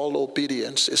that's all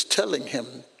obedience is telling him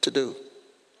to do.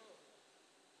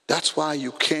 That's why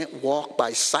you can't walk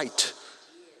by sight.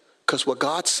 Because what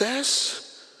God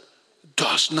says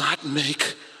does not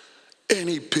make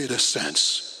any bit of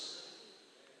sense.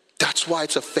 That's why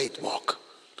it's a faith walk.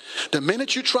 The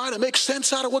minute you try to make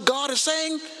sense out of what God is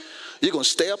saying, you're going to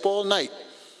stay up all night.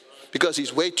 Because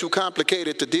he's way too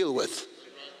complicated to deal with.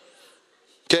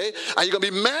 Okay? And you're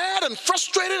going to be mad and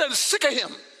frustrated and sick of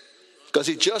him. Because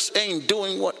he just ain't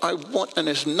doing what I want and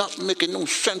it's not making no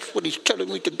sense what he's telling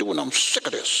me to do and I'm sick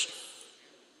of this.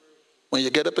 When you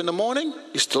get up in the morning,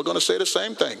 he's still going to say the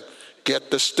same thing. Get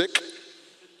the stick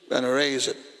and raise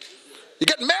it. You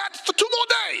get mad for 2 more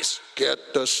days. Get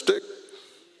the stick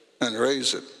and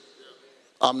raise it.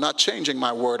 I'm not changing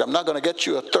my word. I'm not going to get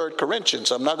you a 3 Corinthians.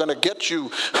 I'm not going to get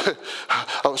you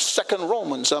a 2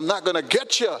 Romans. I'm not going to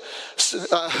get you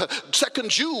 2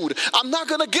 Jude. I'm not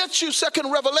going to get you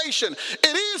 2 Revelation.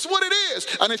 It is what it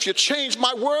is. And if you change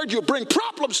my word, you bring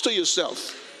problems to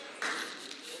yourself.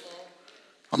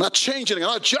 I'm not changing it. I'm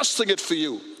not adjusting it for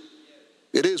you.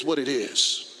 It is what it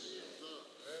is.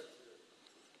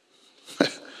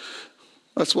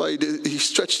 That's why he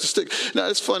stretched the stick. Now,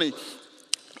 it's funny.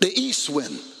 The east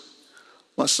wind.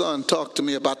 My son talked to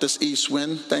me about this east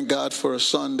wind. Thank God for a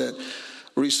son that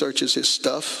researches his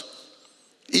stuff.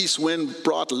 East wind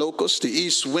brought locusts. The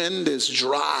east wind is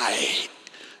dry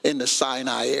in the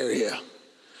Sinai area.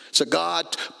 So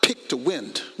God picked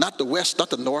wind, not the west, not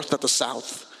the north, not the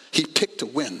south. He picked a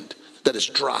wind that is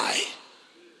dry.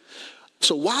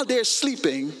 So while they're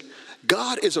sleeping,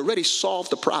 God has already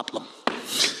solved the problem.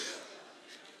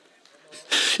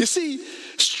 You see,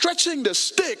 stretching the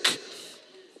stick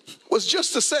was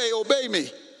just to say, obey me.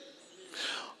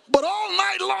 But all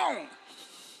night long,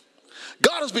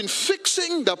 God has been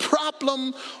fixing the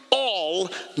problem all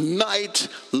night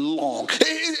long.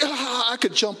 I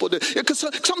could jump on it. Because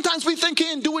sometimes we think he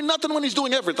ain't doing nothing when he's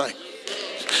doing everything.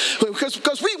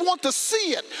 Because we want to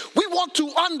see it. We want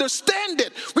to understand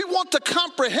it. We want to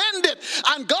comprehend it.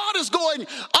 And God is going,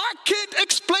 I can't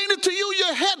explain it to you.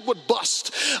 Your head would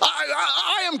bust.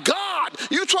 I am God.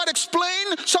 You try to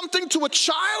explain something to a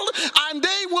child and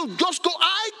they will just go,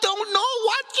 I don't know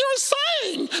what you're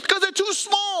saying, because they're too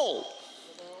small.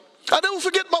 I never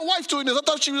forget my wife doing this. I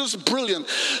thought she was brilliant.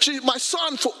 My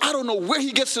son, I don't know where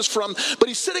he gets this from, but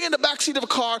he's sitting in the back seat of a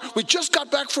car. We just got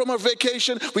back from our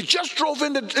vacation. We just drove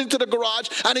into the garage,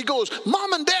 and he goes,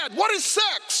 Mom and Dad, what is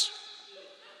sex?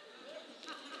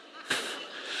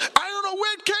 I don't know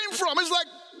where it came from. It's like,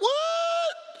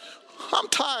 what? I'm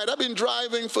tired. I've been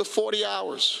driving for 40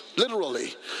 hours,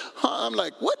 literally. I'm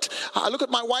like, what? I look at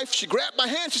my wife. She grabbed my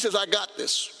hand. She says, I got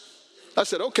this. I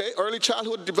said, okay, early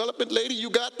childhood development lady, you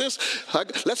got this?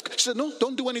 She said, no,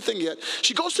 don't do anything yet.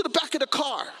 She goes to the back of the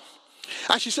car,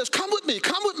 and she says, come with me.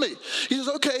 He says,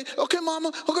 okay,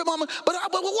 mama. But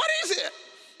what is it?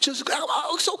 She says,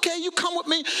 it's okay, you come with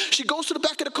me. She goes to the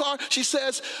back of the car. She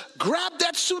says, grab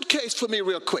that suitcase for me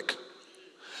real quick.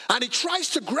 And he tries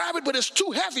to grab it, but it's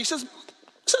too heavy. He says,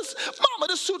 Mama,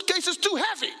 this suitcase is too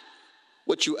heavy.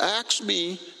 What you asked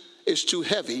me is too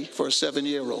heavy for a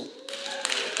 7-year-old.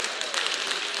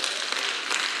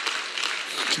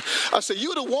 I said,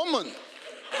 you the woman.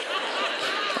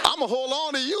 I'm going to hold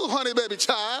on to you, honey, baby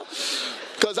child.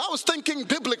 Because I was thinking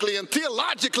biblically and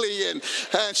theologically, and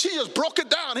she just broke it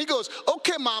down. He goes,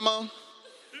 okay, Mama.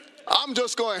 I'm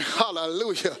just going,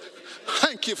 hallelujah.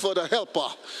 Thank you for the helper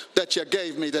that you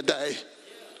gave me today.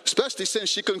 Especially since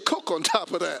she can cook on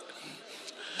top of that.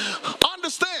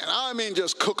 Understand, I mean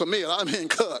just cook a meal. I mean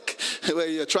cook. Where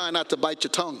you're trying not to bite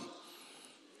your tongue.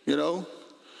 You know?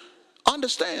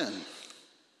 Understand.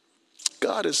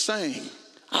 God is saying,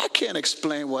 I can't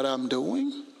explain what I'm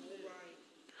doing.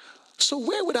 So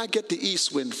where would I get the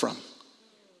east wind from?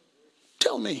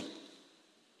 Tell me.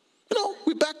 You know,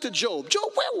 we're back to Job.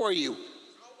 Job, where were you?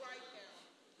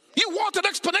 You want an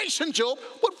explanation, Job,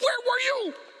 but where were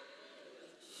you?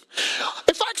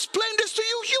 If I explained this to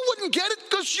you, you wouldn't get it,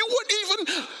 because you weren't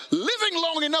even living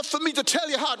long enough for me to tell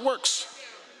you how it works.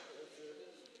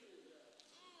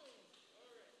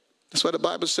 That's why the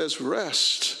Bible says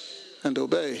rest and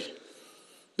obey.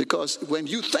 Because when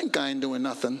you think I ain't doing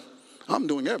nothing, I'm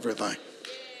doing everything.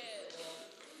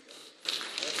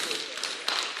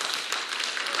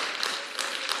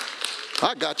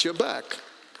 I got your back.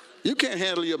 You can't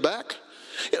handle your back.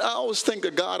 You know, I always think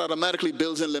that God automatically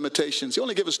builds in limitations. He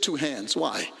only gives us 2 hands.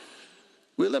 Why?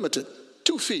 We're limited.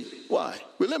 2 feet. Why?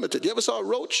 We're limited. You ever saw a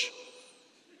roach?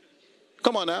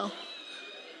 Come on now.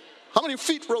 How many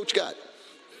feet roach got?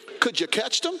 Could you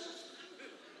catch them?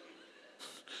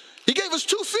 He gave us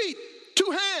 2 feet,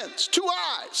 2 hands, 2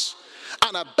 eyes,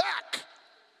 and a back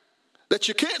that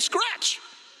you can't scratch.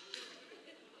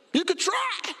 You could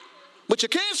try, but you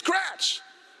can't scratch.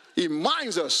 He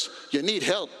reminds us you need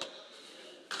help.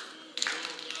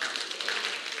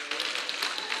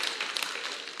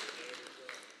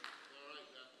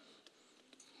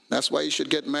 That's why you should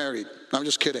get married. I'm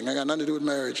just kidding. I got nothing to do with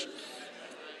marriage.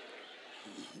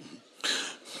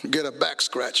 Get a back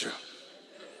scratcher.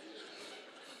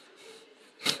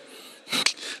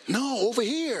 No, over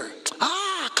here.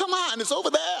 Come on, it's over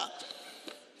there.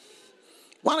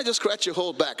 Why not just scratch your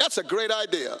whole back? That's a great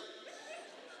idea.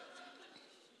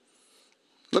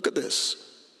 Look at this.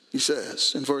 He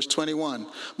says in verse 21,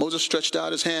 Moses stretched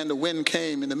out his hand, the wind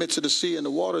came in the midst of the sea, and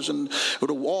the waters, and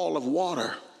the wall of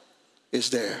water is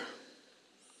there.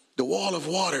 The wall of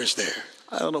water is there.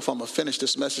 I don't know if I'm going to finish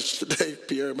this message today,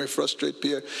 Pierre. It may frustrate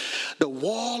Pierre. The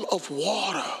wall of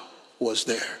water was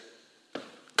there.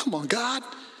 Come on, God.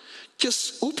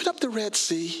 Just open up the Red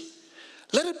Sea.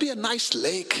 Let it be a nice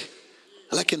lake,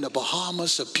 like in the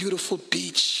Bahamas, a beautiful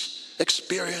beach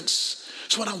experience.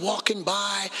 So when I'm walking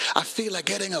by, I feel like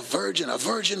getting a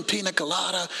virgin pina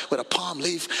colada with a palm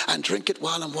leaf, and drink it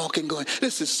while I'm walking, going,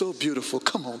 this is so beautiful.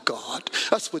 Come on, God.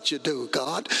 That's what you do,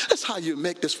 God. That's how you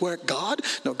make this work, God.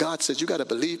 No, God says, you got to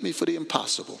believe me for the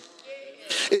impossible.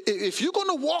 If you're going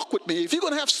to walk with me, if you're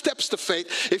going to have steps to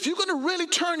faith, if you're going to really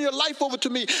turn your life over to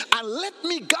me and let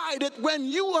me guide it, when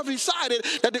you have decided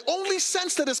that the only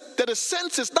sense that is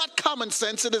sense is not common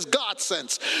sense, it is God's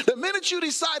sense. The minute you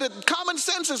decided common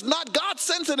sense is not God's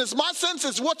sense and it's my sense,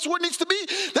 it's what needs to be,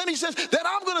 then he says that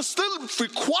I'm going to still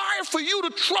require for you to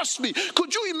trust me.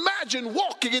 Could you imagine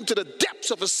walking into the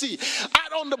depths of a sea,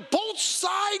 and on the both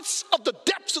sides of the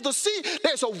depths of the sea,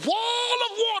 there's a wall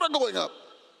of water going up?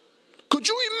 Could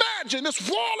you imagine this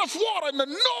wall of water and the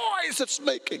noise it's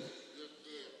making?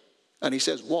 And he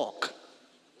says, walk.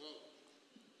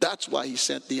 That's why he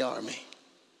sent the army.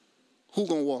 Who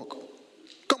gonna walk?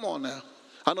 Come on now.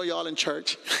 I know y'all in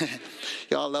church.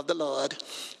 Y'all love the Lord.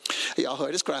 Y'all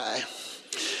heard his cry.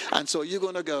 And so you're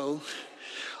gonna go,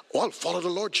 oh, I'll follow the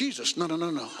Lord Jesus. No.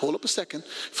 Hold up a second.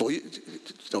 Before you,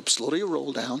 slow your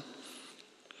roll down.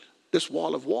 This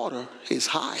wall of water is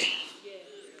high.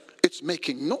 It's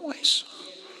making noise.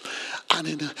 And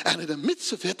in the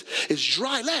midst of it is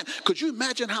dry land. Could you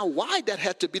imagine how wide that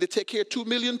had to be to take care of 2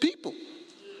 million people?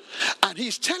 And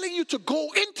he's telling you to go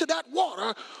into that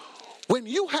water when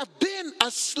you have been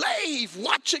a slave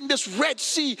watching this Red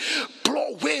Sea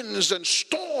blow winds and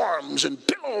storms and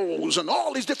billows and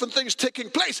all these different things taking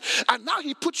place. And now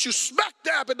he puts you smack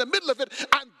dab in the middle of it,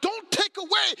 and don't take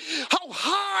away how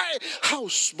high, how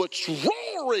much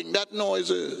roaring that noise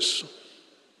is.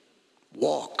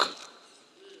 Walk.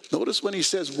 Notice when he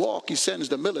says walk, he sends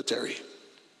the military.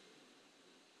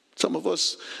 Some of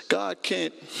us, God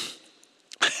can't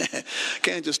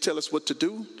just tell us what to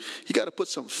do. He got to put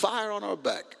some fire on our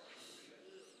back.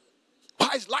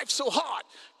 Why is life so hard?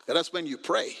 That's when you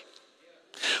pray.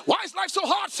 Why is life so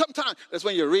hard sometimes? That's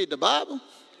when you read the Bible.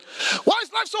 Why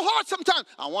is life so hard sometimes?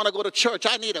 I want to go to church.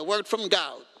 I need a word from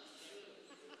God.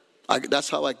 That's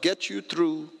how I get you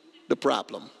through the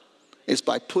problem. It's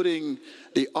by putting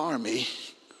the army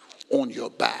on your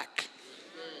back.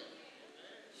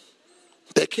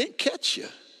 They can't catch you,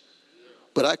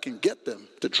 but I can get them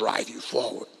to drive you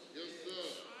forward.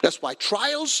 That's why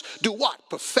trials do what?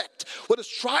 Perfect. What does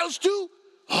trials do?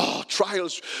 Oh,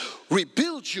 trials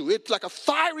rebuild you. It's like a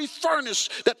fiery furnace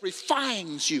that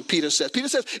refines you, Peter says. Peter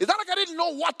says, it's not like I didn't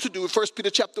know what to do in 1 Peter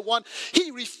chapter 1.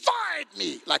 He refined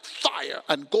me like fire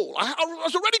and gold. I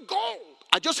was already gold.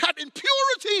 I just had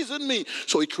impurities in me.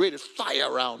 So he created fire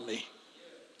around me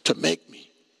to make me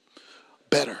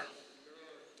better.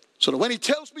 So that when he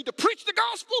tells me to preach the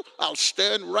gospel, I'll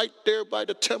stand right there by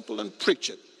the temple and preach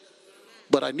it.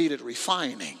 But I needed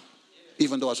refining,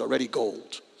 even though I was already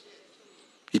gold.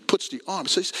 He puts the arm.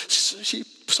 So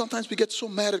sometimes we get so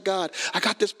mad at God. I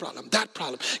got this problem, that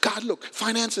problem. God, look,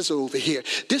 finances are over here.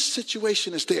 This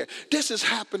situation is there. This is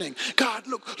happening. God,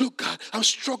 look, God, I'm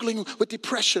struggling with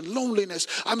depression, loneliness.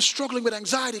 I'm struggling with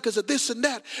anxiety because of this and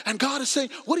that. And God is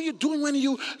saying, what are you doing when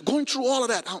you're going through all of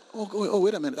that? Oh,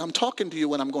 wait a minute. I'm talking to you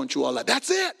when I'm going through all that.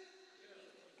 That's it.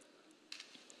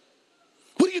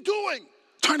 What are you doing?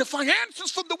 Trying to find answers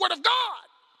from the Word of God.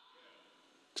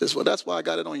 He says, well, that's why I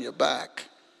got it on your back.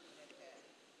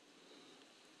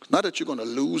 Not that you're going to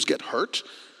lose, get hurt,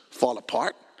 fall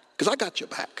apart, because I got your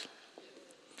back.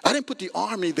 I didn't put the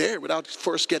army there without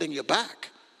first getting your back.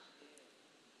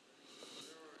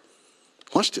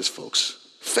 Watch this, folks.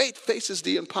 Faith faces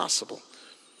the impossible.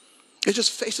 It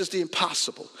just faces the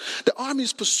impossible. The army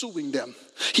is pursuing them.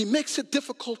 He makes it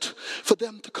difficult for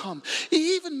them to come.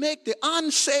 He even make the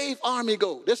unsaved army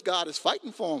go. This God is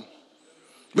fighting for them.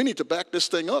 We need to back this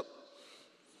thing up.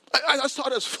 I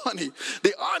thought it was funny.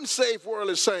 The unsaved world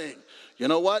is saying, you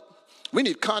know what? We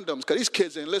need condoms because these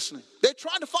kids ain't listening. They're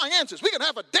trying to find answers. We can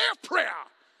have a day of prayer.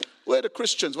 Where are the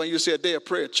Christians when you say a day of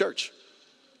prayer at church?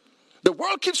 The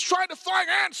world keeps trying to find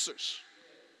answers.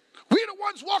 We're the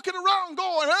ones walking around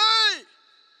going, hey,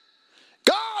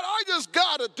 God, I just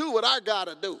got to do what I got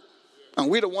to do.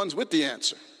 And we're the ones with the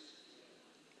answer.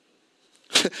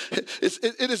 It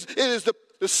is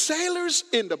the sailors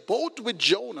in the boat with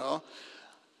Jonah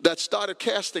that started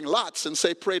casting lots and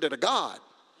say, pray to the God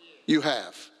you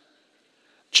have.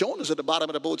 Jonah's at the bottom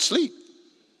of the boat asleep,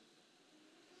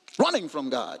 running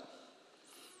from God.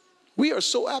 We are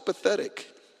so apathetic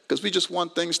because we just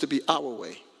want things to be our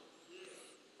way.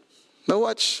 Now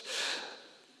watch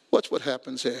what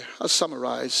happens here. I'll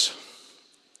summarize.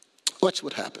 Watch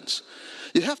what happens.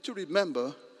 You have to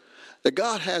remember that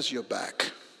God has your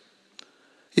back.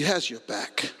 He has your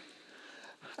back.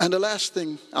 And the last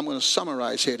thing I'm going to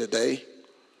summarize here today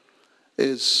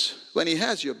is when he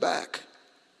has your back,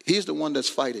 he's the one that's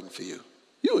fighting for you.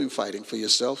 You ain't fighting for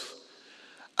yourself.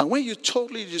 And when you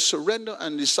totally just surrender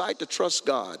and decide to trust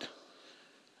God,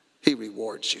 he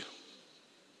rewards you.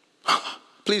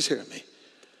 Please hear me.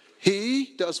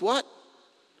 He does what?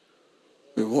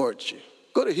 rewards you.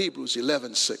 Go to Hebrews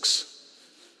 11:6.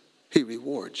 He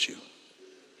rewards you.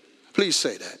 Please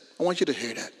say that. I want you to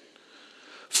hear that.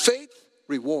 Faith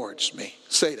rewards me.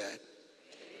 Say that.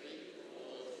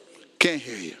 Can't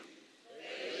hear you.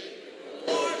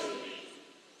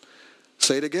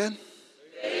 Say it again.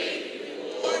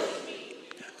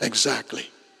 Exactly.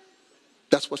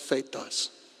 That's what faith does.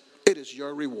 It is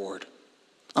your reward.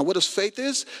 And what does faith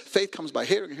is? Faith comes by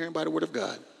hearing, and hearing by the word of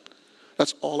God.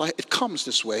 That's all it comes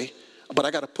this way. But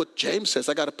I got to put, James says,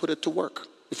 I got to put it to work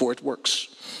before it works.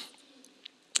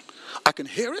 I can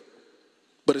hear it,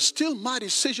 but it's still my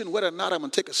decision whether or not I'm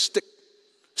going to take a stick.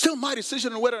 Still my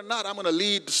decision on whether or not I'm going to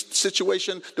lead the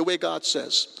situation the way God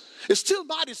says. It's still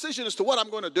my decision as to what I'm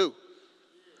going to do.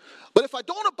 But if I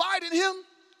don't abide in him,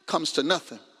 it comes to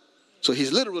nothing. So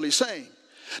he's literally saying,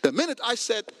 the minute I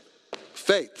said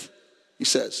faith, he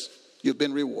says, you've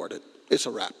been rewarded. It's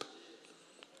a wrap.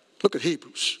 Look at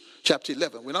Hebrews chapter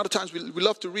 11. A lot of times we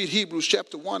love to read Hebrews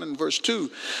chapter 1 and verse 2.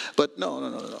 But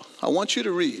no. I want you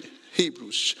to read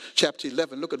Hebrews chapter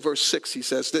 11. Look at verse 6. He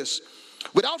says this.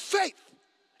 Without faith,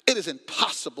 it is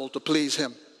impossible to please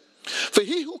him. For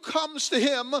he who comes to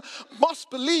him must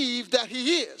believe that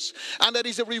he is, and that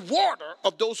he's a rewarder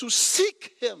of those who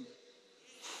seek him.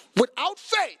 Without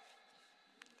faith,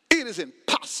 it is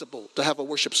impossible to have a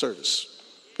worship service.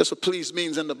 That's what please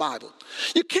means in the Bible.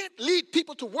 You can't lead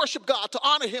people to worship God, to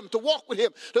honor him, to walk with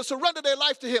him, to surrender their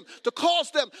life to him, to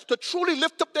cause them to truly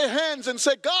lift up their hands and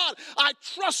say, God, I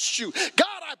trust you.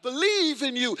 God, I believe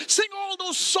in you. Sing all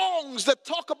those songs that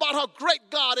talk about how great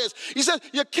God is. He says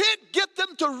you can't get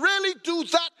them to really do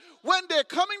that when they're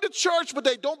coming to church, but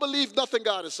they don't believe nothing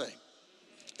God is saying.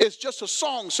 It's just a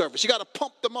song service. You got to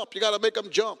pump them up. You got to make them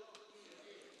jump.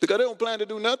 Because they don't plan to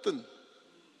do nothing.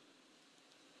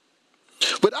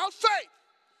 Without faith,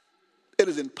 it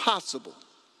is impossible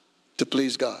to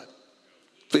please God.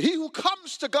 For he who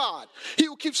comes to God, he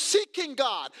who keeps seeking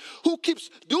God, who keeps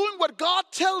doing what God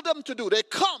tells them to do, they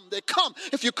come.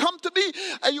 If you come to me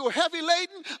and you're heavy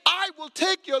laden, I will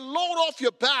take your load off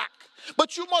your back.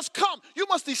 But you must come. You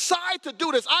must decide to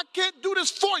do this. I can't do this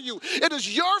for you. It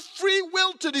is your free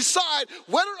will to decide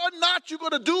whether or not you're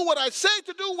going to do what I say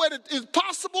to do, when it is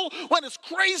possible, when it's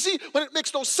crazy, when it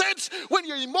makes no sense, when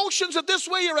your emotions are this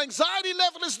way, your anxiety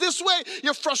level is this way,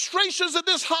 your frustrations are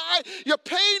this high, your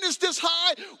pain is this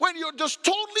high, when you're just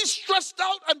totally stressed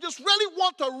out and just really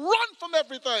want to run from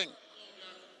everything.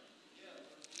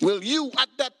 Will you at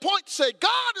that point say,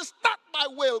 God, it's not my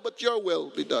will, but your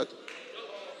will be done?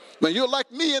 When you're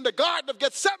like me in the Garden of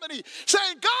Gethsemane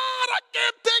saying, God, I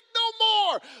can't take no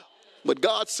more. But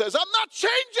God says, I'm not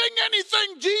changing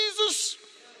anything, Jesus.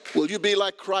 Will you be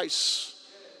like Christ?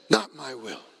 Not my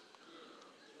will,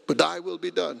 but thy will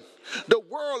be done. The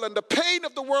world and the pain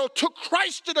of the world took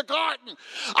Christ to the garden.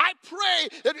 I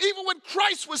pray that even when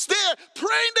Christ was there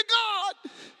praying to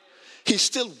God, he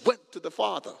still went to the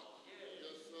Father.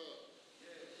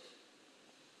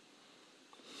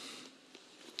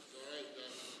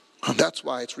 And that's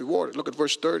why it's rewarded. Look at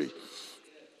verse 30.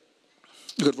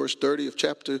 Look at verse 30 of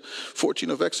chapter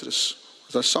 14 of Exodus.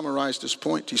 As I summarize this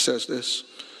point, he says this.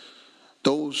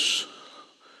 Thus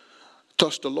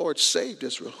the Lord saved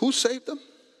Israel. Who saved them?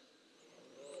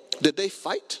 Did they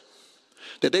fight?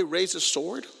 Did they raise a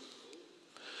sword?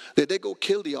 Did they go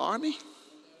kill the army?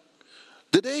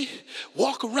 Did they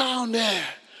walk around there?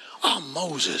 Oh,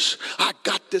 Moses, I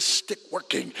got this stick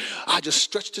working. I just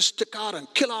stretched this stick out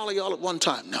and kill all of y'all at one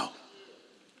time. No.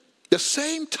 The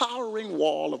same towering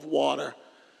wall of water,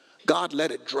 God let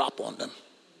it drop on them.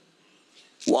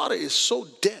 Water is so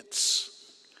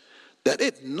dense that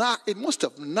it must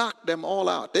have knocked them all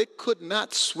out. They could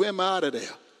not swim out of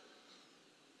there.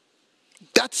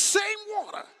 That same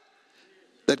water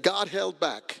that God held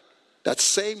back, that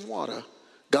same water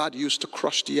God used to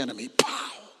crush the enemy. Pow!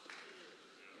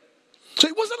 So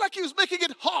it wasn't like he was making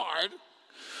it hard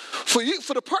for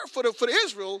the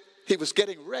Israel. He was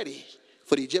getting ready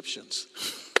for the Egyptians.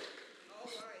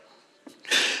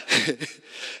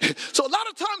 So a lot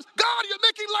of times, God, you're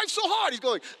making life so hard. He's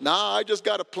going, nah, I just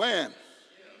got a plan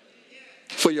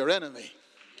for your enemy.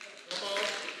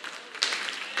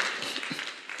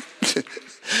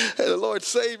 And the Lord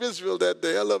saved Israel that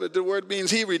day. I love it. The word means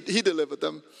he delivered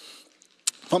them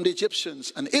from the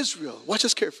Egyptians. And Israel, watch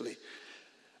this carefully.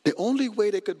 The only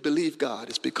way they could believe God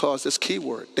is because this key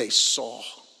word, they saw.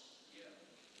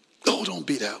 Oh, don't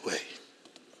be that way.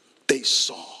 They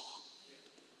saw.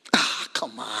 Ah,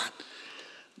 come on.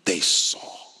 They saw.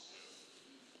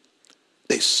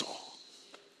 They saw.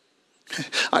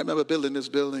 I remember building this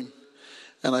building,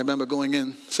 and I remember going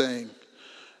in saying,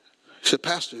 he said,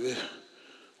 Pastor,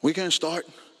 we can't start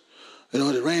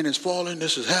The rain is falling,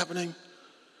 this is happening,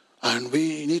 and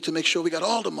we need to make sure we got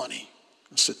all the money.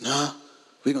 I said, nah,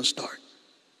 we're going to start.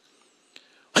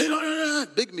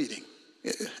 Big meeting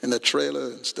in the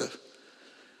trailer and stuff.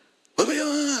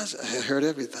 I heard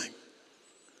everything.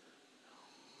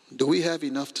 Do we have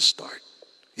enough to start?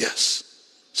 Yes.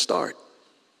 Start.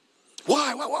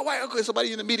 Why? Okay,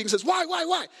 somebody in the meeting says,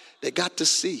 why? They got to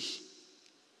see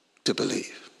to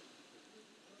believe.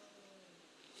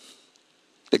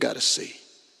 They got to see.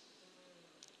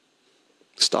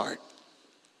 Start.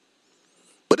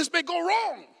 But this may go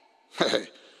wrong. Hey,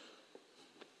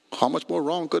 how much more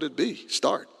wrong could it be?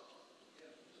 Start.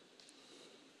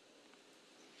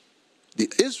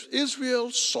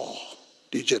 Israel saw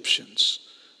the Egyptians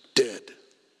dead.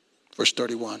 Verse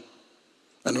 31.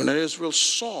 And when Israel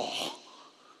saw,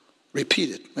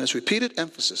 repeated, and it's repeated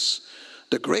emphasis,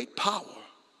 the great power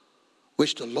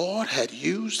which the Lord had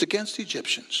used against the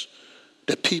Egyptians,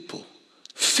 the people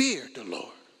feared the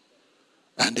Lord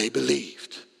and they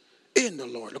believed in the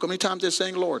Lord. Look how many times they're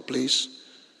saying Lord, please.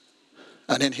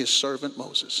 And in his servant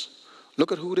Moses.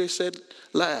 Look at who they said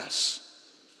last.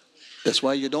 That's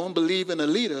why you don't believe in a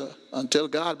leader until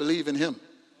God believes in him.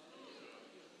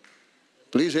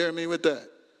 Please hear me with that.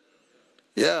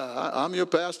 Yeah, I'm your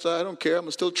pastor. I don't care. I'm going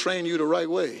to still train you the right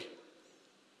way.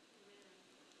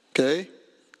 Okay?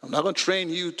 I'm not going to train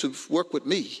you to work with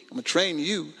me. I'm going to train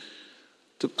you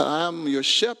to, I'm your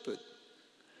shepherd.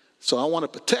 So I want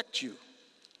to protect you.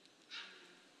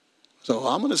 So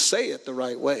I'm going to say it the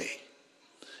right way.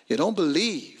 You don't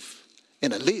believe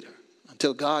in a leader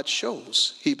until God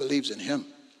shows he believes in him.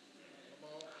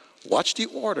 Watch the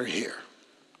order here.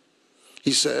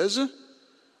 He says,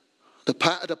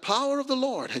 the power of the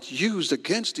Lord had used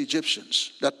against the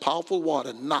Egyptians. That powerful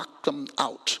water knocked them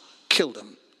out, killed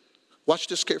them. Watch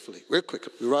this carefully, real quick.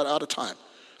 We're right out of time.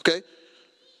 Okay?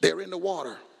 They're in the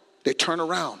water. They turn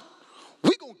around.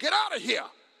 We're going to get out of here.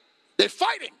 They're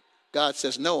fighting. God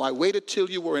says, no, I waited till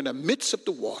you were in the midst of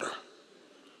the water,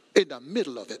 in the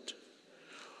middle of it.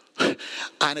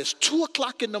 And it's 2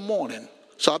 o'clock in the morning,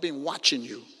 so I've been watching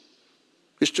you.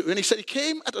 And he said he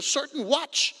came at a certain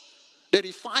watch. They're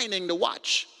defining the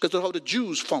watch because of how the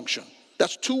Jews function.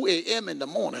 That's 2 a.m. in the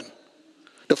morning.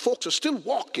 The folks are still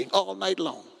walking all night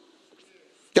long.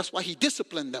 That's why he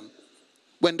disciplined them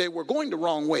when they were going the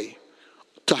wrong way,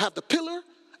 to have the pillar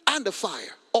and the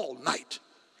fire all night.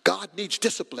 God needs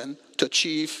discipline to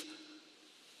achieve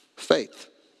faith.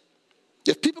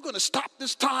 If people are going to stop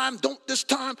this time, don't this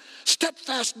time,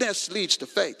 steadfastness leads to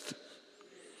faith.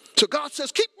 So God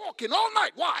says, keep walking all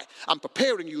night. Why? I'm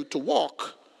preparing you to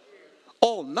walk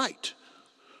all night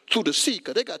through the sea,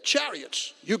 because they got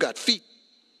chariots, you got feet.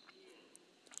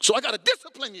 So I got to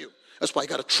discipline you. That's why you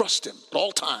got to trust him at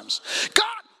all times. God,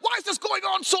 why is this going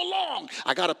on so long?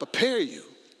 I got to prepare you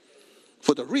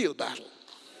for the real battle.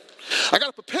 I got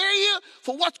to prepare you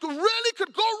for what really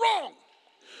could go wrong.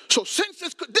 So since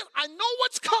I know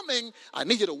what's coming, I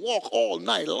need you to walk all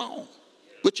night long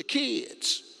with your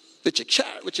kids, with your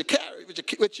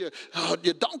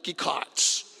donkey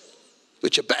carts,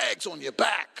 with your bags on your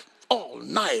back, all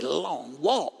night long.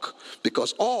 Walk,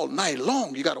 because all night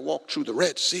long you got to walk through the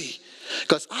Red Sea.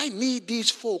 Because I need these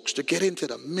folks to get into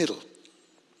the middle.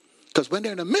 Because when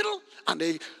they're in the middle and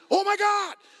they, oh my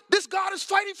God, this God is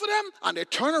fighting for them, and they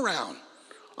turn around,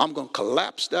 I'm going to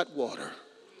collapse that water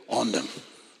on them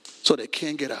so they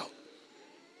can't get out.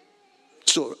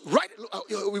 So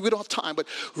we don't have time, but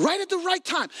right at the right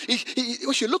time.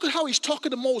 You look at how he's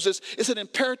talking to Moses. It's an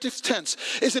imperative tense.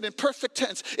 It's an imperfect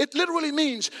tense. It literally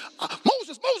means,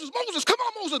 Moses, come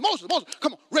on, Moses,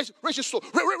 come on, raise your sword.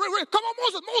 Come on,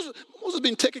 Moses. Moses has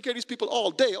been taking care of these people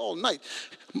all day, all night.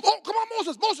 Oh, come on,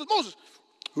 Moses.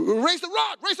 Raise the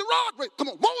rod. Come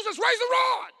on, Moses, raise the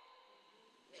rod.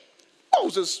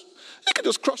 Moses, he could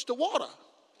just crush the water.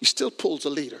 He still pulls a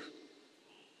leader.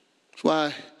 That's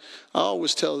why I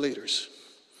always tell leaders,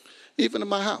 even in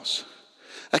my house,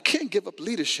 I can't give up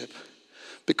leadership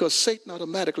because Satan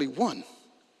automatically won.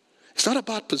 It's not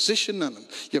about position and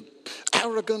your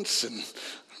arrogance, and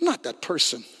I'm not that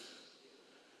person.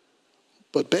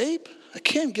 But babe, I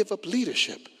can't give up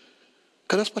leadership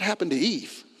because that's what happened to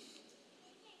Eve.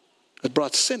 It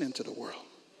brought sin into the world.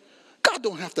 God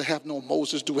don't have to have no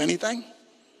Moses do anything.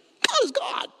 God is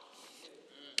God.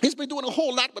 He's been doing a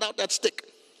whole lot without that stick.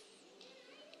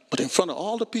 But in front of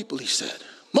all the people, he said,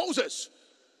 Moses,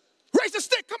 raise the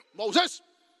stick. Come, Moses,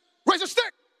 raise the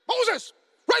stick. Moses,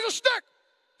 raise the stick.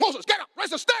 Moses, get up,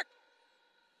 raise the stick.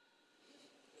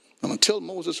 And until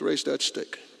Moses raised that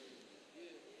stick,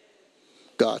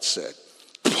 God said,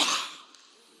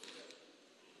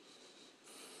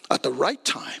 at the right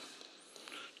time,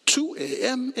 2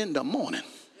 a.m. in the morning,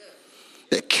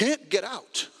 they can't get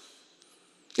out,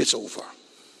 it's over.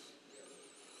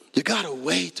 You got to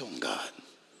wait on God.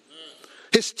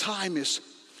 His time is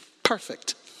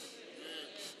perfect.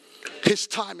 His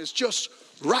time is just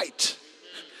right.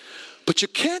 But you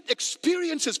can't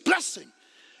experience his blessing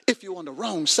if you're on the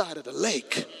wrong side of the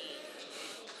lake.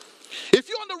 If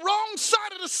you're on the wrong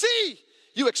side of the sea,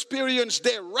 you experience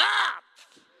their wrath.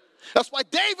 That's why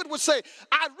David would say,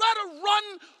 I'd rather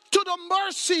run to the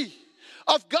mercy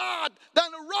of God than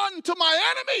to run to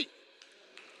my enemy.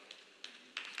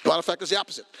 Matter of fact, it's the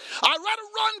opposite. I'd rather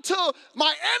run to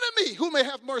my enemy who may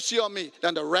have mercy on me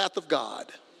than the wrath of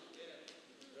God.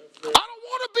 I don't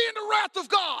want to be in the wrath of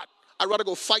God. I'd rather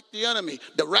go fight the enemy.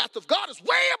 The wrath of God is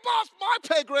way above my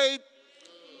pay grade.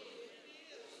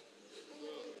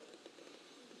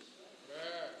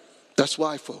 That's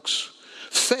why, folks,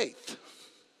 faith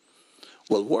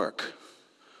will work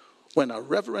when a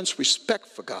reverence respect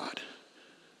for God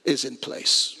is in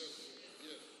place.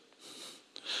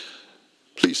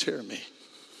 Please hear me.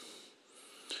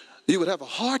 You would have a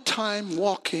hard time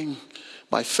walking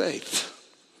by faith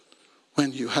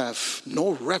when you have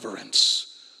no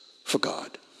reverence for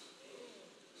God.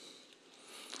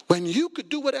 When you could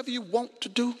do whatever you want to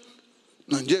do,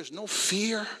 and there's no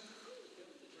fear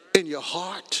in your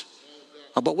heart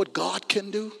about what God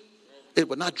can do, it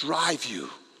would not drive you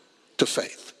to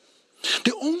faith.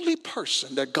 The only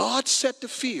person that God said to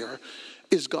fear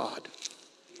is God.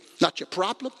 Not your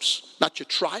problems, not your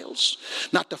trials,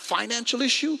 not the financial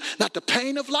issue, not the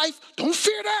pain of life. Don't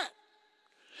fear that.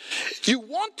 You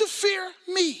want to fear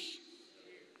me.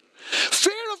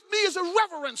 Fear of me is a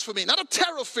reverence for me, not a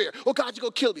terror fear. Oh God, you're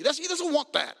going to kill me. He doesn't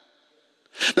want that.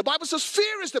 The Bible says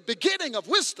fear is the beginning of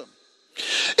wisdom.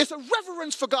 It's a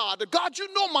reverence for God. That God,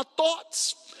 you know my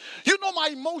thoughts. You know my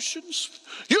emotions.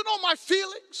 You know my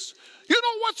feelings. You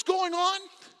know what's going on.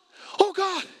 Oh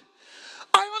God,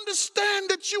 I understand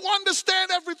that you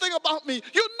understand everything about me.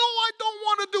 You know I don't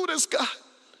want to do this, God.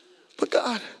 But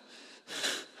God,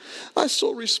 I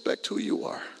so respect who you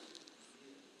are.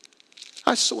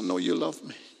 I so know you love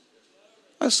me.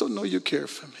 I so know you care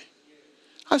for me.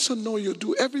 I so know you'll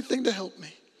do everything to help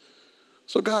me.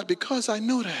 So God, because I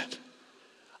know that,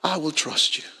 I will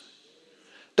trust you.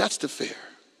 That's the fear.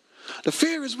 The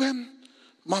fear is when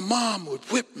my mom would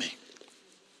whip me.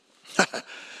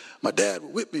 My dad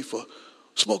would whip me for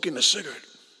smoking a cigarette.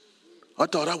 I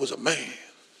thought I was a man.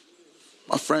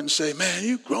 My friends say, man,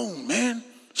 you grown, man.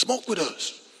 Smoke with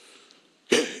us.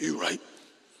 Yeah, you right.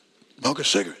 Smoke a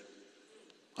cigarette.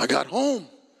 I got home.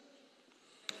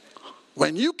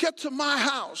 When you get to my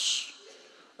house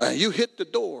and you hit the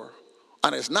door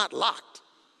and it's not locked,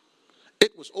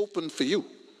 it was open for you.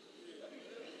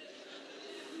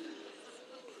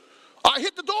 I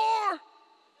hit the door.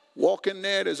 Walk in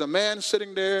there, there's a man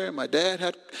sitting there. My dad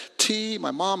had tea.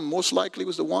 My mom most likely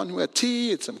was the one who had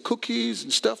tea and some cookies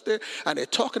and stuff there. And they're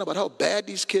talking about how bad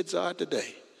these kids are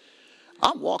today.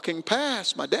 I'm walking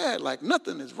past my dad like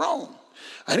nothing is wrong.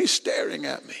 And he's staring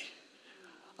at me.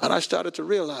 And I started to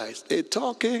realize, they're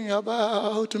talking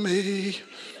about me.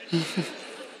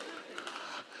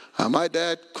 And my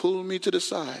dad pulled me to the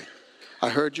side. I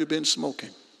heard you've been smoking.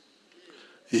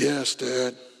 Yes,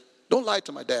 Dad. Don't lie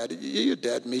to my dad. Your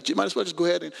dad meet you. Might as well just go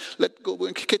ahead and go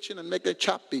in the kitchen and make that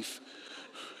chopped beef.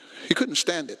 He couldn't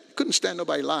stand it. He couldn't stand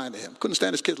nobody lying to him. Couldn't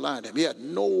stand his kids lying to him. He had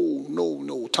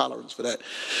no tolerance for that.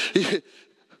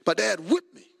 My dad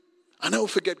whipped me. I never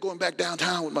forget going back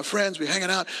downtown with my friends. We're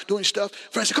hanging out, doing stuff.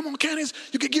 Friends said, come on, Candace,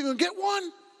 you gonna get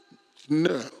one?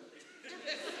 No.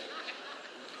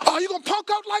 Oh, you gonna punk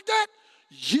out like that?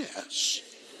 Yes.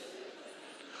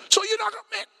 So you're not gonna,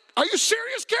 man, are you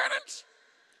serious, Candace?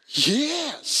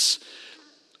 Yes.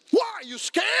 Why, are you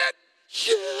scared?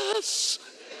 Yes.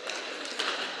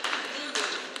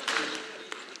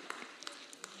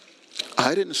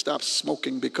 I didn't stop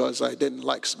smoking because I didn't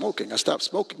like smoking. I stopped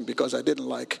smoking because I didn't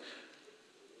like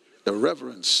the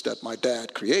reverence that my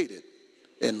dad created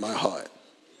in my heart.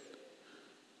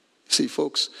 See,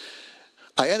 folks,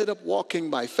 I ended up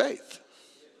walking by faith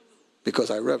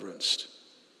because I reverenced.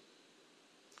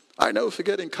 I never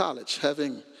forget in college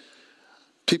having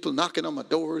people knocking on my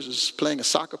doors. Is playing a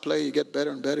soccer play. You get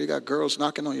better and better. You got girls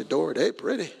knocking on your door. They're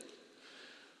pretty.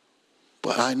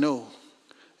 But I know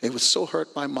it would so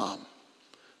hurt my mom.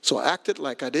 So I acted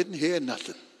like I didn't hear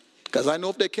nothing. Because I know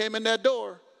if they came in that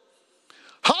door,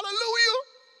 hallelujah,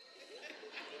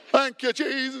 thank you,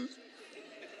 Jesus.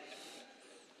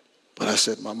 But I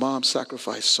said, my mom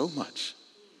sacrificed so much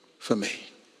for me.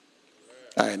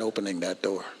 I ain't opening that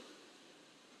door.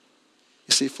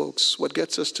 You see, folks, what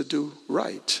gets us to do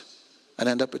right and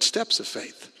end up at steps of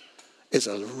faith is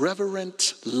a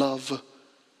reverent love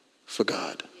for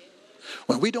God.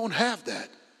 When we don't have that,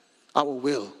 our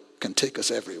will can take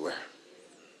us everywhere.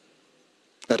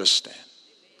 Let us stand.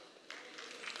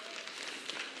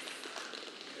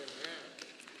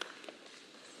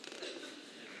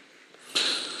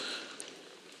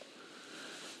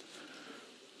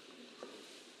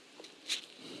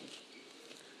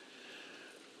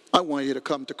 I want you to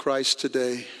come to Christ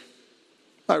today.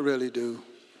 I really do.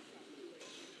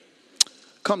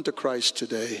 Come to Christ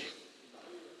today.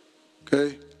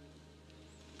 Okay?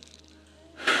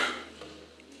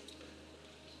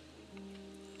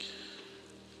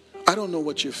 I don't know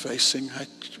what you're facing.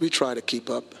 We try to keep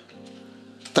up.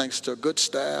 Thanks to a good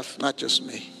staff, not just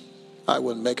me. I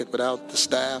wouldn't make it without the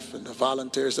staff and the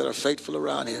volunteers that are faithful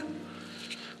around here.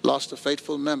 Lost a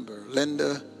faithful member,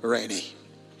 Linda Rainey.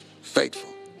 Faithful.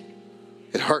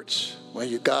 It hurts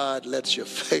when God lets your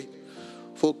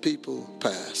faithful people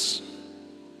pass.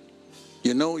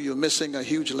 You know you're missing a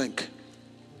huge link,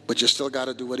 but you still got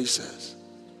to do what he says.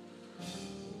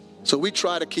 So we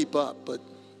try to keep up, but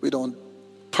we don't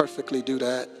perfectly do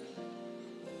that.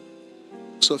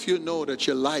 So if you know that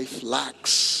your life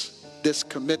lacks this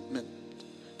commitment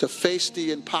to face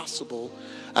the impossible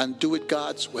and do it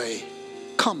God's way,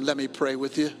 come, let me pray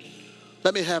with you.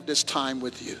 Let me have this time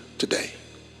with you today.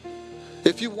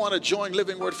 If you want to join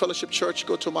Living Word Fellowship Church,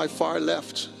 go to my far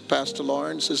left. Pastor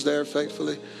Lawrence is there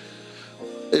faithfully.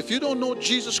 If you don't know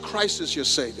Jesus Christ as your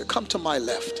Savior, come to my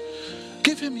left.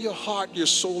 Give him your heart, your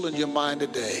soul, and your mind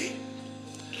today.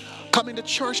 Coming to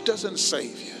church doesn't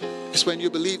save you. It's when you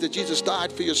believe that Jesus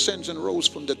died for your sins and rose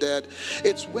from the dead.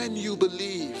 It's when you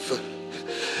believe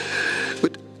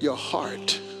with your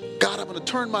heart, God, I'm going to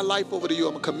turn my life over to you.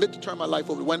 I'm going to commit to turn my life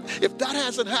over to you. If that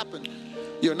hasn't happened,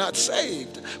 you're not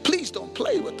saved. Please don't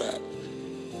play with that.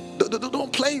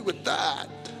 Don't play with that.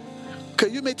 Okay,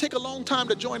 you may take a long time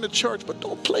to join the church, but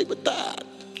don't play with that.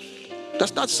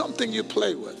 That's not something you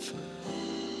play with.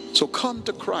 So come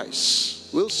to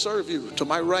Christ. We'll serve you. To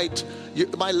my right,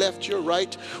 my left, your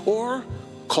right. Or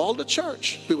call the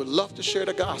church. We would love to share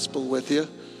the gospel with you.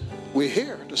 We're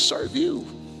here to serve you.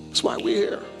 That's why we're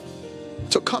here.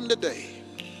 So come today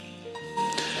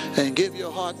and give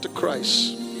your heart to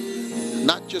Christ.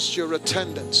 Not just your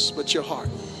attendance, but your heart.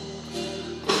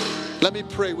 Let me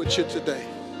pray with you today.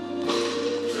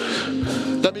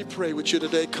 Let me pray with you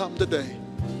today. Come today.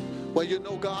 When you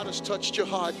know God has touched your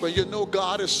heart, when you know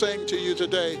God is saying to you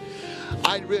today,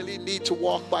 I really need to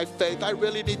walk by faith. I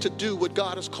really need to do what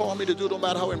God has called me to do, no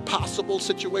matter how impossible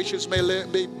situations may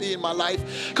be in my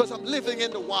life, because I'm living in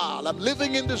the wild. I'm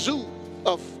living in the zoo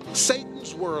of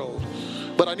Satan's world.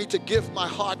 But I need to give my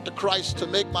heart to Christ to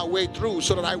make my way through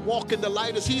so that I walk in the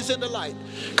light as he's in the light.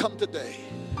 Come today.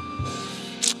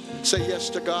 Say yes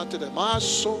to God today. My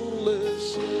soul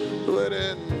is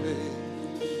within me,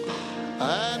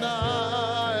 and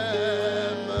I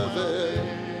am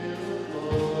available.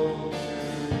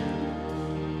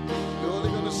 You're only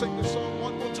going to sing this song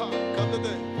one more time. Come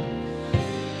today.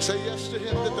 Say yes to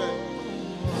him today.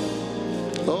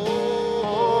 Oh,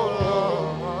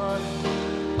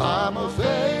 I'm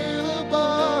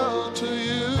available to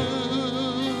you.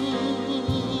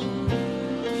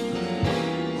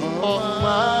 All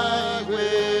my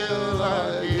will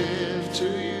I give to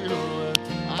you.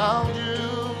 I'll do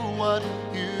what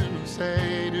you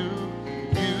say to.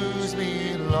 Use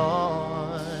me,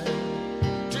 Lord,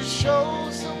 to show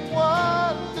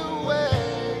someone the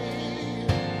way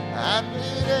and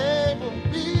enable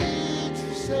me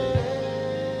to say.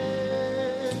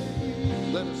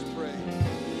 Let us pray.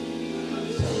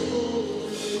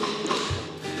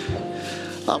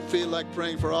 I feel like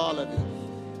praying for all of you.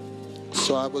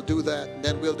 So I will do that. And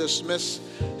then we'll dismiss,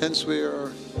 hence we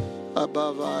are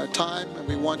above our time, and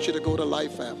we want you to go to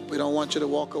Life App. We don't want you to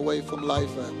walk away from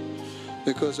Life App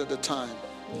because of the time.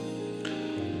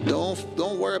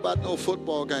 Don't worry about no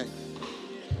football game.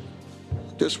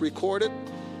 Just record it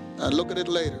and look at it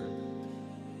later.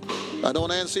 I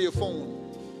don't answer your phone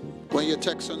when your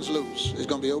Texans lose. It's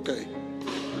going to be okay.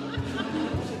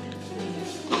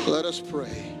 Let us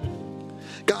pray.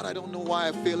 God, I don't know why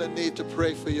I feel a need to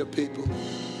pray for your people,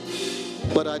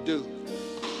 but I do.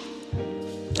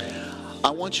 I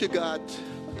want you, God,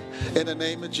 in the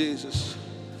name of Jesus,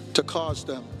 to cause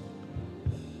them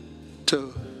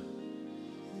to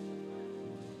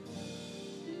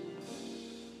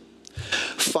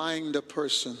find a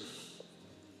person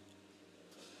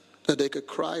that they could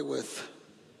cry with,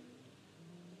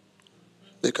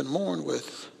 they can mourn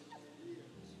with,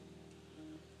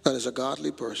 that is a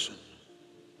godly person,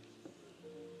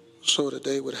 so that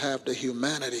they would have the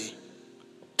humanity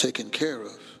taken care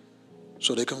of,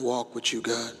 so they can walk with you,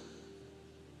 God.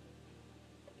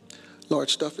 Lord,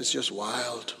 stuff is just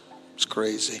wild. It's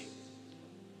crazy.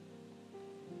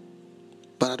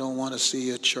 But I don't want to see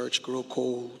your church grow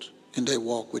cold in their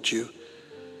walk with you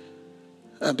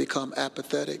and become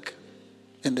apathetic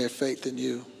in their faith in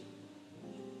you.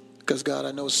 Because, God,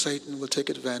 I know Satan will take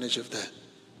advantage of that.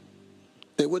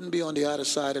 They wouldn't be on the other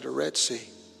side of the Red Sea.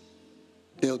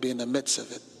 They'll be in the midst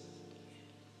of it.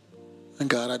 And,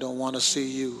 God, I don't want to see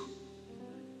you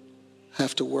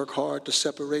have to work hard to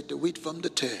separate the wheat from the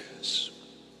tares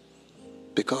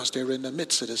because they're in the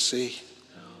midst of the sea,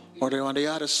 or they're on the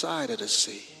other side of the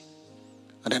sea,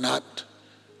 and they're not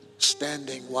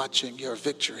standing watching your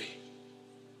victory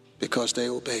because they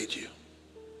obeyed you.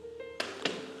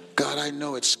 God, I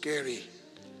know it's scary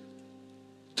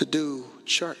to do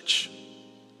church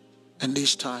in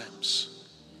these times.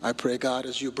 I pray, God,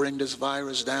 as you bring this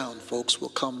virus down, folks will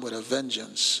come with a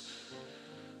vengeance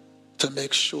to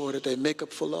make sure that they make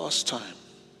up for lost time,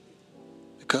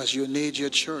 because you need your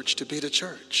church to be the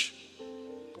church.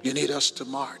 You need us to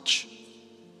march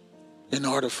in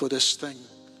order for this thing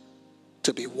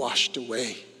to be washed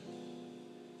away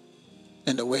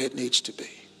in the way it needs to be.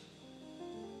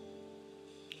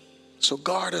 So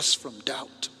guard us from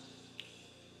doubt.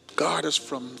 Guard us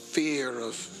from fear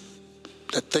of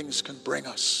that things can bring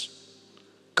us.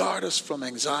 Guard us from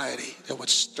anxiety that would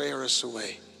stare us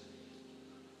away.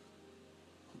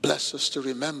 Bless us to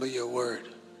remember your word.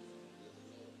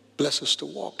 Bless us to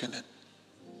walk in it.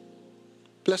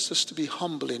 Bless us to be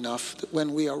humble enough that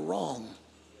when we are wrong,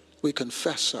 we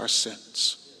confess our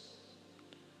sins.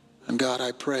 And God,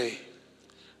 I pray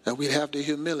that we'd have the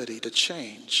humility to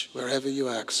change wherever you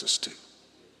ask us to.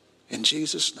 In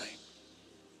Jesus'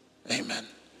 name, amen.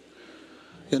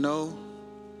 You know,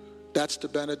 that's the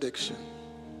benediction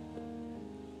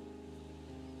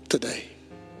today.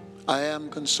 I am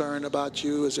concerned about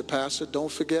you as a pastor.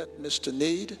 Don't forget Mr.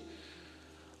 Need.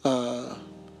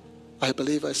 I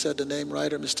believe I said the name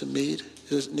right, or Mr. Mead.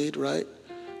 Is Need right?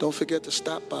 Don't forget to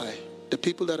stop by. The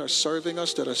people that are serving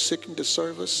us, that are seeking to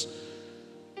serve us,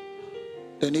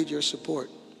 they need your support.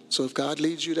 So if God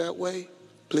leads you that way,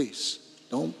 please,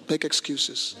 don't make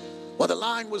excuses. Well, the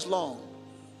line was long.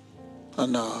 Oh,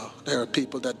 no, there are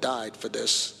people that died for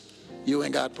this. You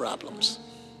ain't got problems.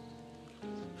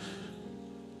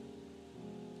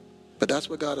 But that's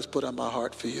what God has put on my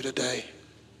heart for you today.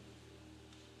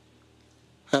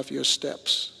 Have your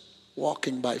steps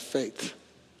walking by faith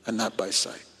and not by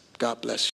sight. God bless you.